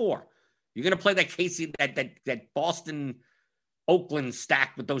saw before. You're going to play that Casey, that Boston Oakland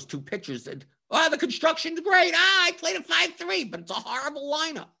stack with those two pitchers. The construction's great. I played a 5-3, but it's a horrible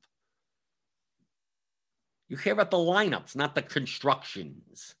lineup. You care about the lineups, not the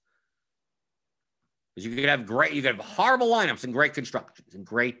constructions. Because you could have horrible lineups and great constructions and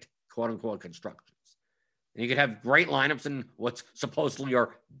great quote unquote constructions. And you could have great lineups and what's supposedly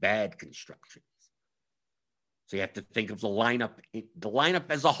are bad constructions. So you have to think of the lineup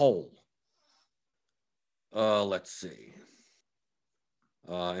as a whole. Let's see.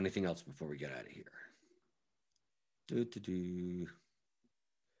 Anything else before we get out of here?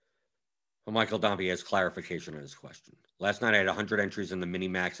 Well, Michael Dombey has clarification on his question. Last night I had 100 entries in the mini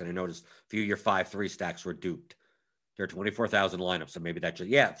max, and I noticed a few of your 5-3 stacks were duped. There are 24,000 lineups, so maybe that's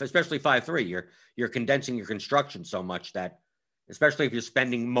especially 5-3. You're condensing your construction so much that, especially if you're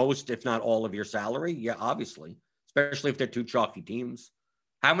spending most, if not all, of your salary. Yeah, obviously, especially if they're two chalky teams.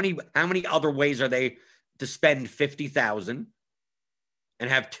 How many other ways are they to spend 50,000 and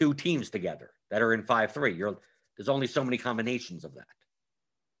have two teams together that are in 5-3? There's only so many combinations of that.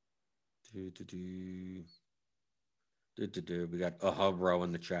 We got a Hubro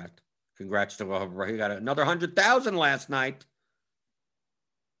in the chat. Congrats to Hubro. He got another 100,000 last night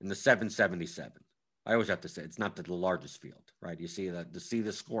in the 777. I always have to say it's not the largest field, right? You see that, to see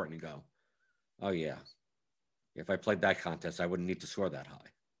the score and you go, oh yeah. If I played that contest, I wouldn't need to score that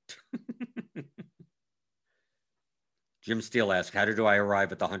high. Jim Steele asked, how do I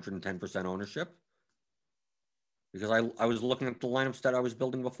arrive at the 110% ownership? Because I was looking at the lineups that I was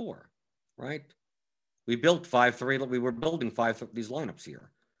building before, right? We built 5-3. We were building these lineups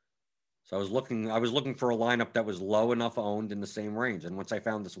here. So I was looking for a lineup that was low enough owned in the same range. And once I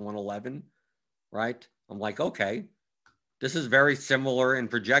found this 111, right, I'm like, okay, this is very similar in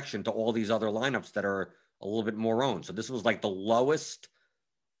projection to all these other lineups that are a little bit more owned. So this was like the lowest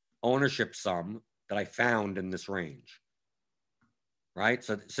ownership sum that I found in this range. Right.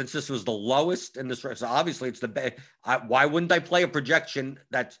 So since this was the lowest in this range, so obviously it's the best. Why wouldn't I play a projection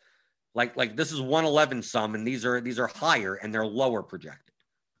that's like this is 111 sum and these are higher and they're lower projected.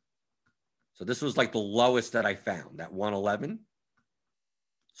 So this was like the lowest that I found, that 111.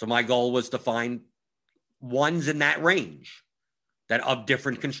 So my goal was to find ones in that range that of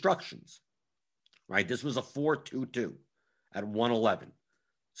different constructions. Right. This was a 4-2-2 at 111.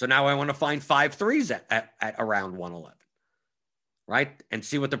 So now I want to find 5-3s at around 111. Right? And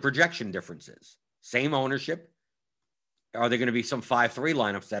see what the projection difference is. Same ownership. Are there going to be some 5-3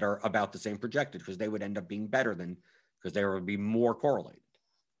 lineups that are about the same projected? Because they would end up being better because they would be more correlated.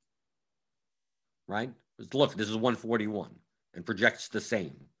 Right? Look, this is 141 and projects the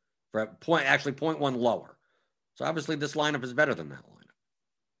same. For actually 0.1 lower. So obviously this lineup is better than that lineup.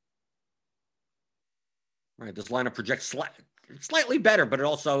 Right? This lineup projects slightly better, but it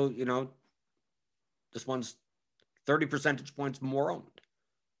also, this one's 30 percentage points more owned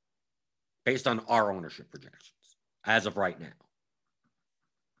based on our ownership projections as of right now,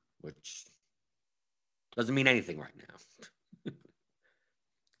 which doesn't mean anything right now.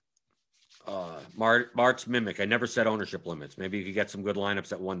 Mark's Mimic. I never set ownership limits. Maybe you could get some good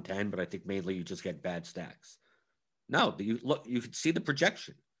lineups at 110, but I think mainly you just get bad stacks. No, you can see the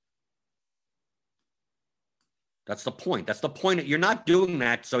projection. That's the point. That's the point. You're not doing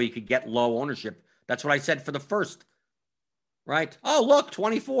that so you could get low ownership. That's what I said for the first. Right? Oh, look,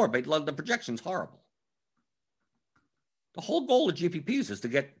 24, but the projection's horrible. The whole goal of GPPs is to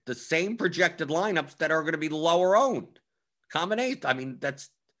get the same projected lineups that are going to be lower owned. Combination. I mean,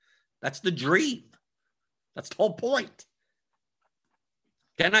 that's the dream. That's the whole point.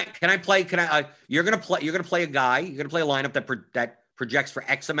 You're going to play a guy, you're going to play a lineup that projects for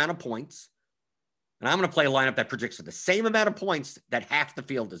X amount of points. And I'm going to play a lineup that projects for the same amount of points that half the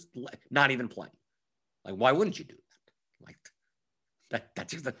field is not even playing. Like, why wouldn't you do that? Like,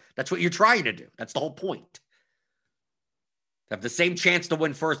 that's what you're trying to do. That's the whole point. Have the same chance to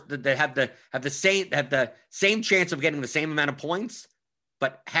win first. They have the same chance of getting the same amount of points,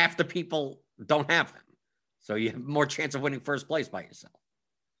 but half the people don't have them. So you have more chance of winning first place by yourself.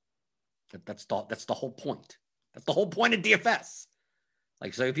 That's the whole point. That's the whole point of DFS.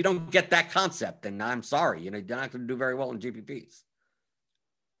 Like, so if you don't get that concept, then I'm sorry. You're not going to do very well in GPPs.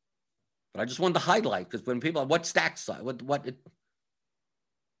 But I just wanted to highlight, because when people, what stacks,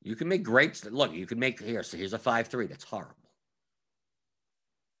 you can make great. Look, you can make here. So here's a 5-3. That's horrible.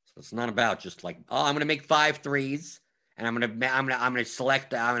 So it's not about just like, oh, I'm going to make 5-3s, and I'm going to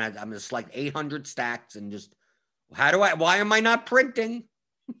select 800 stacks and just why am I not printing?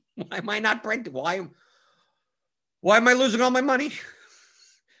 Why am I not printing? Why am I losing all my money?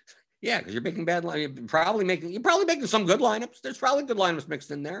 Yeah, because you're making bad lineups. You're probably making some good lineups. There's probably good lineups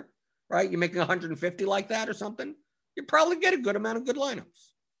mixed in there, right? You're making 150 like that or something. You probably get a good amount of good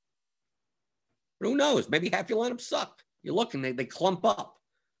lineups. But who knows? Maybe half your lineups suck. You look and they clump up.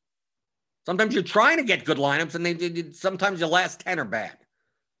 Sometimes you're trying to get good lineups, and sometimes your last 10 are bad.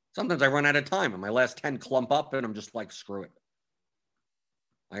 Sometimes I run out of time, and my last 10 clump up, and I'm just like, screw it.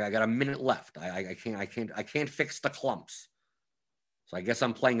 I got a minute left. I can't fix the clumps. So I guess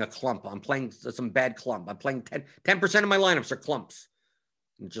I'm playing a clump. I'm playing some bad clump. I'm playing 10% of my lineups are clumps.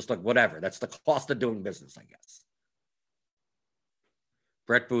 And just like whatever. That's the cost of doing business, I guess.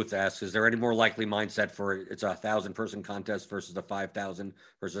 Brett Booth asks, is there any more likely mindset for it's a 1,000-person contest versus a 5,000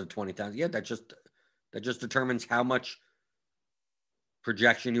 versus a 20,000? Yeah, that just determines how much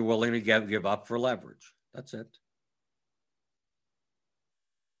projection you're willing to give up for leverage. That's it.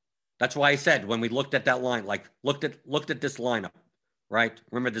 That's why I said when we looked at that line, like looked at this lineup, right?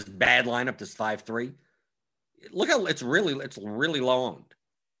 Remember this bad lineup, this 5-3? Look how it's really low owned,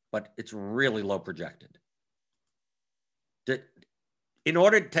 but it's really low projected. In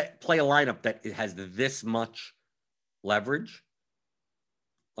order to play a lineup that has this much leverage,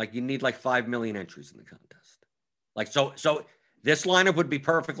 Like you need like 5 million entries in the contest. Like so this lineup would be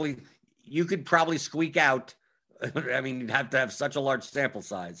perfectly. You could probably squeak out. I mean, you'd have to have such a large sample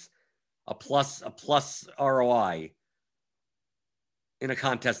size, a plus ROI in a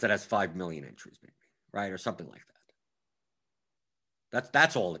contest that has 5 million entries, maybe, right, or something like that.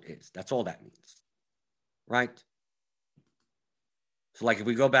 That's all it is. That's all that means, right? So, like, if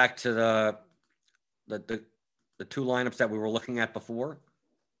we go back to the two lineups that we were looking at before,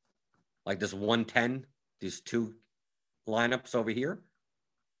 like this 110, these two lineups over here,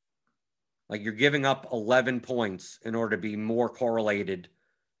 like you're giving up 11 points in order to be more correlated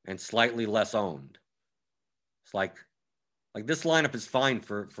and slightly less owned. It's like this lineup is fine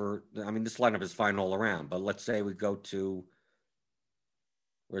I mean, this lineup is fine all around, but let's say we go to,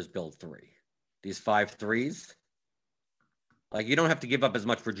 where's build 3? These 5 threes, like you don't have to give up as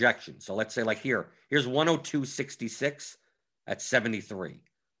much projection. So let's say like here's 102.66 at 73.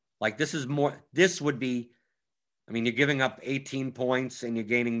 Like this would be, I mean, you're giving up 18 points and you're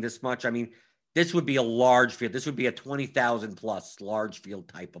gaining this much. I mean, this would be a large field. This would be a 20,000 plus large field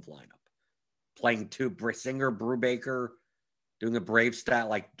type of lineup. Playing Singer, Brubaker, doing a Brave stat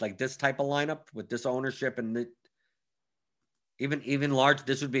like this type of lineup with this ownership and even large.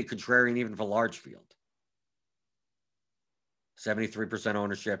 This would be a contrarian even for large field. 73%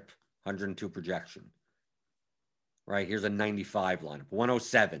 ownership, 102 projection. Right, here's a 95 lineup.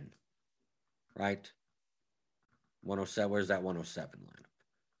 107, right? 107, where's that 107 lineup?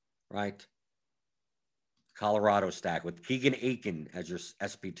 Right? Colorado stack with Keegan Aiken as your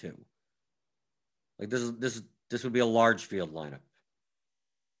SP2. Like this would be a large field lineup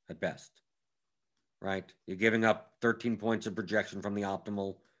at best. Right? You're giving up 13 points of projection from the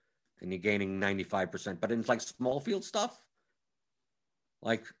optimal and you're gaining 95%. But in like small field stuff,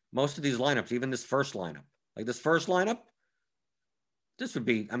 like most of these lineups, even this first lineup, like this first lineup, this would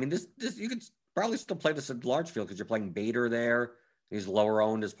be, I mean, this you could probably still play this at large field because you're playing Bader there. He's lower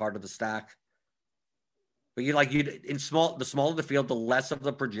owned as part of the stack. But the smaller the field, the less of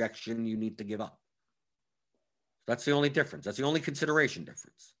the projection you need to give up. That's the only difference. That's the only consideration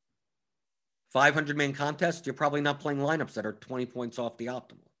difference. 500-man contest, you're probably not playing lineups that are 20 points off the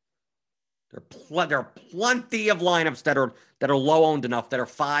optimal. There are plenty of lineups that are low owned enough that are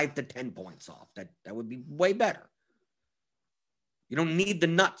 5 to 10 points off. That would be way better. You don't need the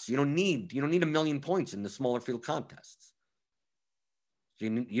nuts. You don't need 1 million points in the smaller field contests.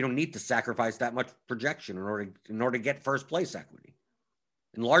 You don't need to sacrifice that much projection in order to get first place equity.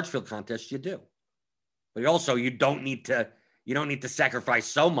 In large field contests, you do. But also you don't need to sacrifice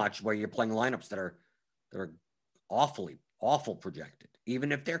so much where you're playing lineups that are awful projected,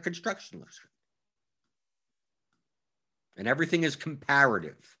 even if their construction looks good. And everything is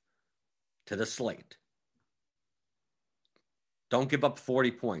comparative to the slate. Don't give up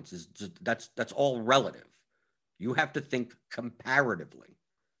 40 points. That's all relative. You have to think comparatively.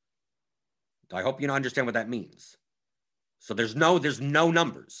 I hope you understand what that means. So there's no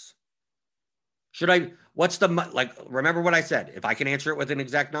numbers. Remember what I said. If I can answer it with an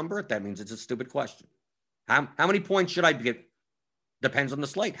exact number, that means it's a stupid question. How many points should I give? Depends on the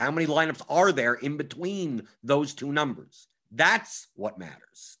slate. How many lineups are there in between those two numbers? That's what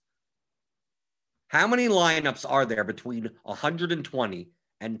matters. How many lineups are there between 120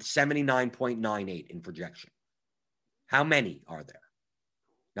 and 79.98 in projection? How many are there?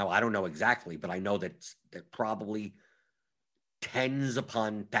 Now, I don't know exactly, but I know that probably tens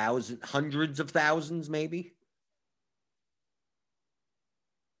upon thousands, hundreds of thousands, maybe.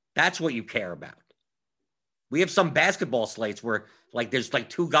 That's what you care about. We have some basketball slates where there's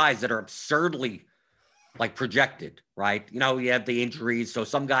two guys that are absurdly projected, right? You have the injuries. So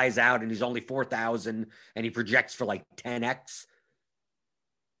some guy's out and he's only 4,000 and he projects for 10x.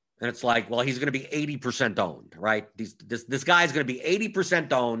 And it's well, he's going to be 80% owned, right? This guy's going to be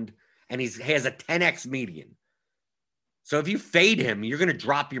 80% owned and he has a 10x median. So if you fade him, you're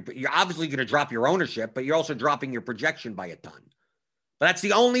obviously going to drop your ownership, but you're also dropping your projection by a ton. But that's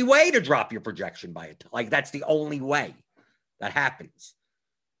the only way to drop your projection by a ton. That's the only way that happens.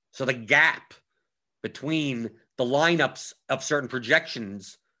 So the gap between the lineups of certain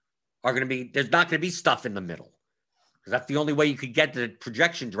projections there's not going to be stuff in the middle. Because that's the only way you could get the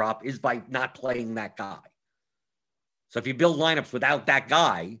projection drop is by not playing that guy. So if you build lineups without that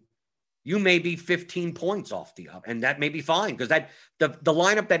guy, you may be 15 points off and that may be fine because the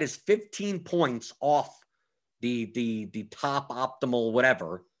lineup that is 15 points off the top optimal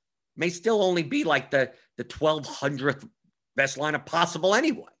whatever may still only be the 1,200th best lineup possible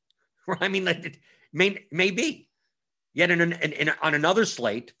anyway. I mean, it may be. Yet on another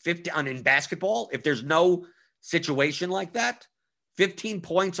slate, in basketball, if there's no situation like that, 15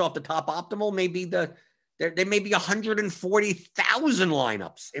 points off the top optimal, maybe there may be 140,000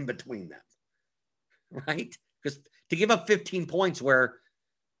 lineups in between them, right? Because to give up 15 points where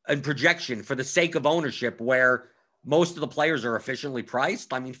in projection for the sake of ownership, where most of the players are efficiently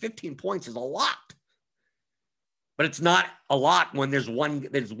priced, I mean, 15 points is a lot. But it's not a lot when there's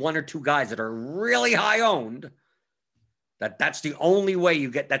one or two guys that are really high owned. That's the only way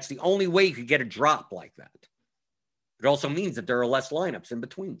you could get a drop like that. It also means that there are less lineups in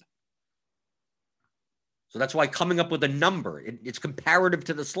between them. So that's why coming up with a number, it's comparative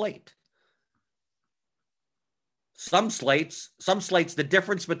to the slate. Some slates, the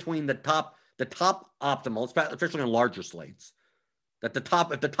difference between the top optimal, especially on larger slates, that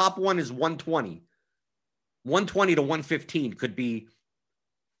if the top one is 120 to 115 could be,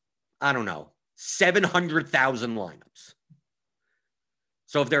 I don't know, 700,000 lineups.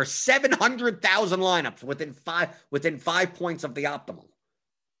 So if there are 700,000 lineups within 5 points of the optimal,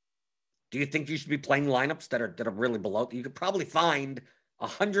 do you think you should be playing lineups that are really below? You could probably find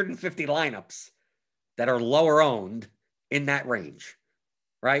 150 lineups that are lower owned in that range,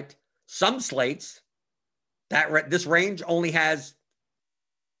 right? Some slates, this range only has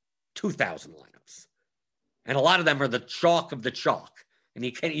 2,000 lineups. And a lot of them are the chalk of the chalk. And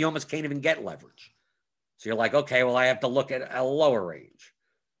you almost can't even get leverage. So you're like, okay, well, I have to look at a lower range.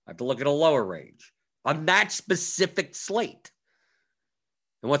 On that specific slate.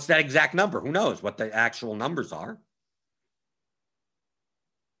 And what's that exact number? Who knows what the actual numbers are?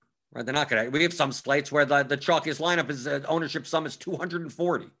 Right? They're not going to. We have some slates where the chalkiest lineup is ownership sum is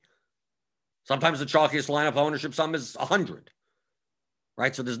 240. Sometimes the chalkiest lineup ownership sum is 100.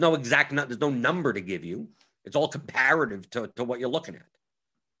 Right? So there's no number to give you. It's all comparative to what you're looking at.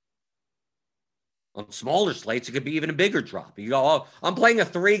 On smaller slates, it could be even a bigger drop. You go, oh, I'm playing a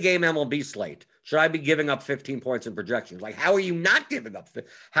 3-game MLB slate. Should I be giving up 15 points in projections? Like, how are you not giving up?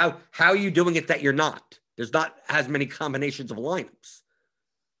 How are you doing it that you're not? There's not as many combinations of lineups.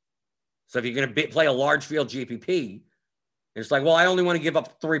 So if you're going to play a large field GPP, it's like, well, I only want to give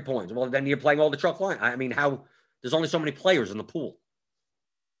up 3 points. Well, then you're playing all the truck line. I mean, there's only so many players in the pool.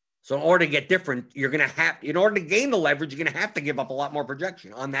 So in order to get different, in order to gain the leverage, you're going to have to give up a lot more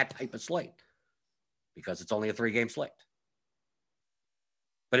projection on that type of slate because it's only a 3-game slate.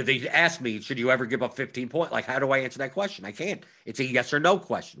 But if they ask me, should you ever give up 15 points? Like, how do I answer that question? I can't. It's a yes or no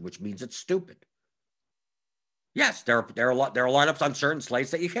question, which means it's stupid. Yes, there are lineups on certain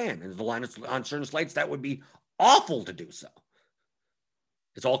slates that you can. And there's the lineups on certain slates that would be awful to do so.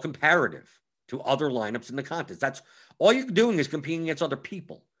 It's all comparative to other lineups in the contest. That's all you're doing is competing against other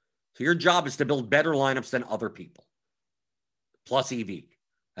people. So your job is to build better lineups than other people. Plus EV.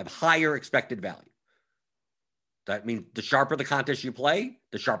 Have higher expected value. That means the sharper the contest you play,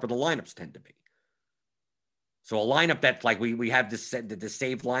 the sharper the lineups tend to be. So a lineup that's like we have this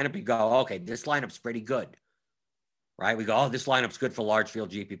saved lineup, you go, okay, this lineup's pretty good. Right? We go, oh, this lineup's good for large field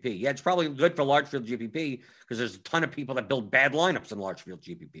GPP. Yeah, it's probably good for large field GPP because there's a ton of people that build bad lineups in large field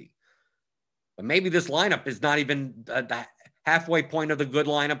GPP. But maybe this lineup is not even the halfway point of the good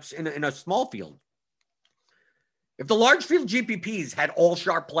lineups in a small field. If the large field GPPs had all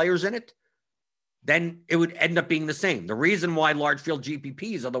sharp players in it, then it would end up being the same. The reason why large field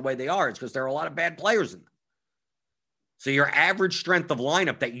GPPs are the way they are is because there are a lot of bad players in them. So your average strength of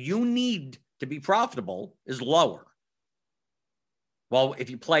lineup that you need to be profitable is lower. Well, if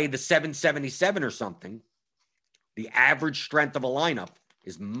you play the 777 or something, the average strength of a lineup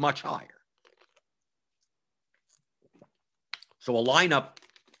is much higher. So a lineup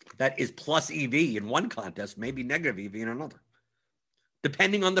that is plus EV in one contest may be negative EV in another,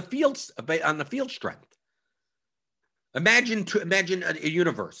 depending on the field strength. Imagine a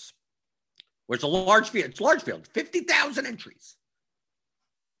universe where it's a large field. It's large field, 50,000 entries.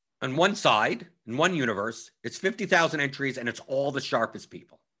 On one side, in one universe, it's 50,000 entries and it's all the sharpest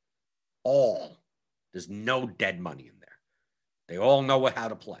people. All. There's no dead money in there. They all know how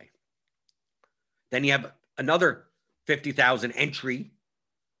to play. Then you have another 50,000 entry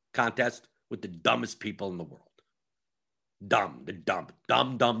contest with the dumbest people in the world. Dumb.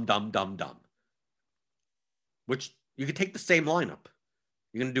 Which you could take the same lineup.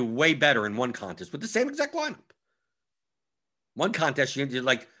 You're going to do way better in one contest with the same exact lineup. One contest, you're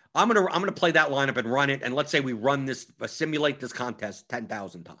like, I'm gonna play that lineup and run it. And let's say we simulate this contest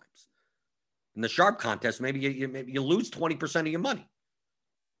 10,000 times. In the sharp contest, maybe you lose 20% of your money.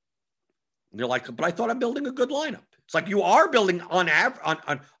 And you're like, but I thought I'm building a good lineup. It's like you are building on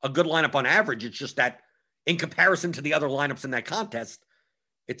a good lineup on average. It's just that in comparison to the other lineups in that contest,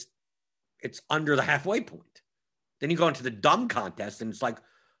 it's under the halfway point. Then you go into the dumb contest and it's like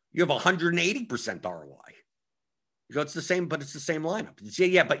you have 180% ROI. You go, it's the same, but it's the same lineup. You say,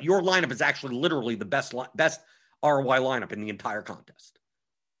 yeah, but your lineup is actually literally the best ROI lineup in the entire contest.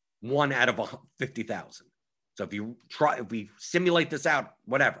 1 out of 50,000. So if we simulate this out,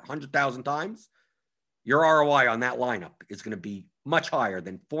 whatever, 100,000 times, your ROI on that lineup is going to be much higher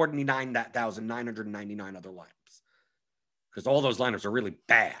than 49,999 other lineups. Because all those lineups are really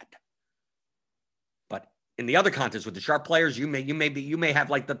bad. But in the other contests with the sharp players, you may have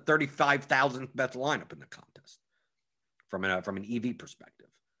like the 35,000th best lineup in the contest from an EV perspective.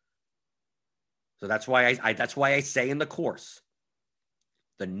 So that's why I say in the course,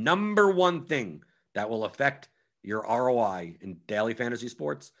 the number one thing that will affect your ROI in daily fantasy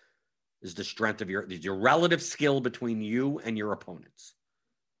sports is the strength of your relative skill between you and your opponents.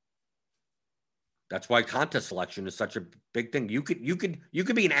 That's why contest selection is such a big thing. You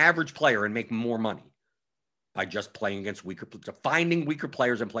could be an average player and make more money by just playing against finding weaker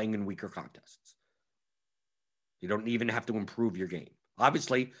players and playing in weaker contests. You don't even have to improve your game.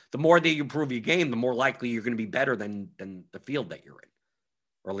 Obviously, the more that you improve your game, the more likely you're going to be better than the field that you're in,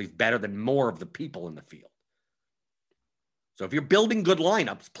 or at least better than more of the people in the field. So if you're building good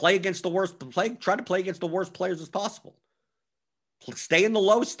lineups, try to play against the worst players as possible. Stay in the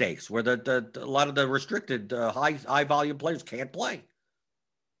low stakes where a lot of the restricted high volume players can't play.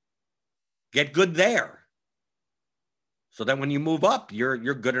 Get good there, so that when you move up, you're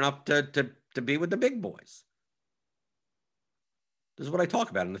good enough to be with the big boys. This is what I talk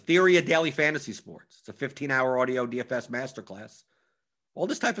about in the theory of daily fantasy sports. It's a 15-hour audio DFS masterclass. All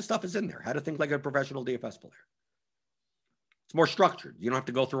this type of stuff is in there. How to think like a professional DFS player. It's more structured. You don't have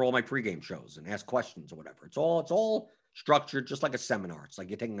to go through all my pregame shows and ask questions or whatever. It's all structured, just like a seminar. It's like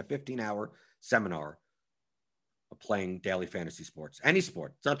you're taking a 15-hour seminar of playing daily fantasy sports. Any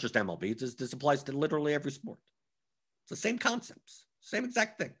sport. It's not just MLB. This applies to literally every sport. It's the same concepts. Same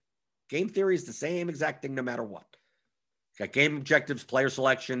exact thing. Game theory is the same exact thing no matter what. Got game objectives, player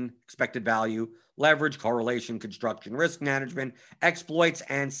selection, expected value, leverage, correlation, construction, risk management, exploits,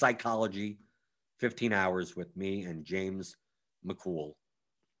 and psychology. 15 hours with me and James McCool.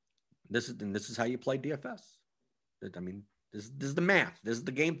 This is how you play DFS. I mean, this is the math. This is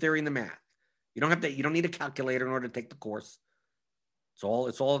the game theory and the math. You don't need a calculator in order to take the course. It's all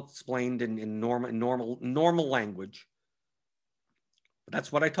explained in normal language. But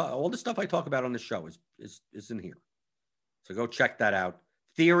that's what I talk. All the stuff I talk about on the show is in here. So go check that out.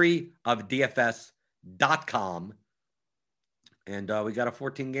 Theoryofdfs.com. And we got a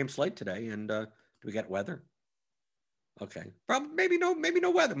 14-game slate today. And do we get weather? Okay. Probably maybe no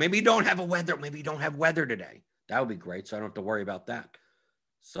weather. Maybe you don't have a weather. Maybe you don't have weather today. That would be great. So I don't have to worry about that.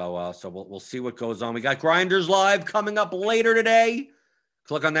 So we'll see what goes on. We got Grinders Live coming up later today.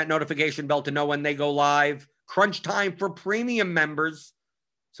 Click on that notification bell to know when they go live. Crunch time for premium members.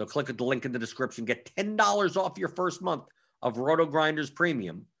 So click at the link in the description. Get $10 off your first month of Roto Grinders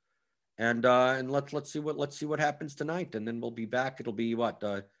Premium, and let's see what happens tonight, and then we'll be back. It'll be what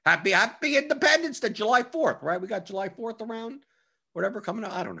happy Independence Day, July 4th, right? We got July 4th around, whatever coming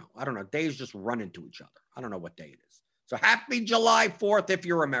up. I don't know. Days just run into each other. I don't know what day it is. So happy July 4th if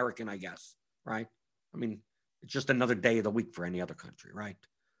you're American, I guess, right? I mean, it's just another day of the week for any other country, right?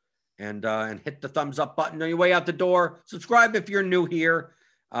 And hit the thumbs up button on your way out the door. Subscribe if you're new here,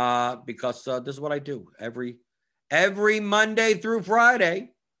 because this is what I do every Monday through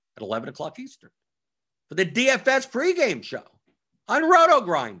Friday at 11 o'clock Eastern for the DFS pregame show on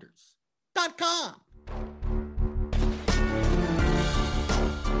rotogrinders.com.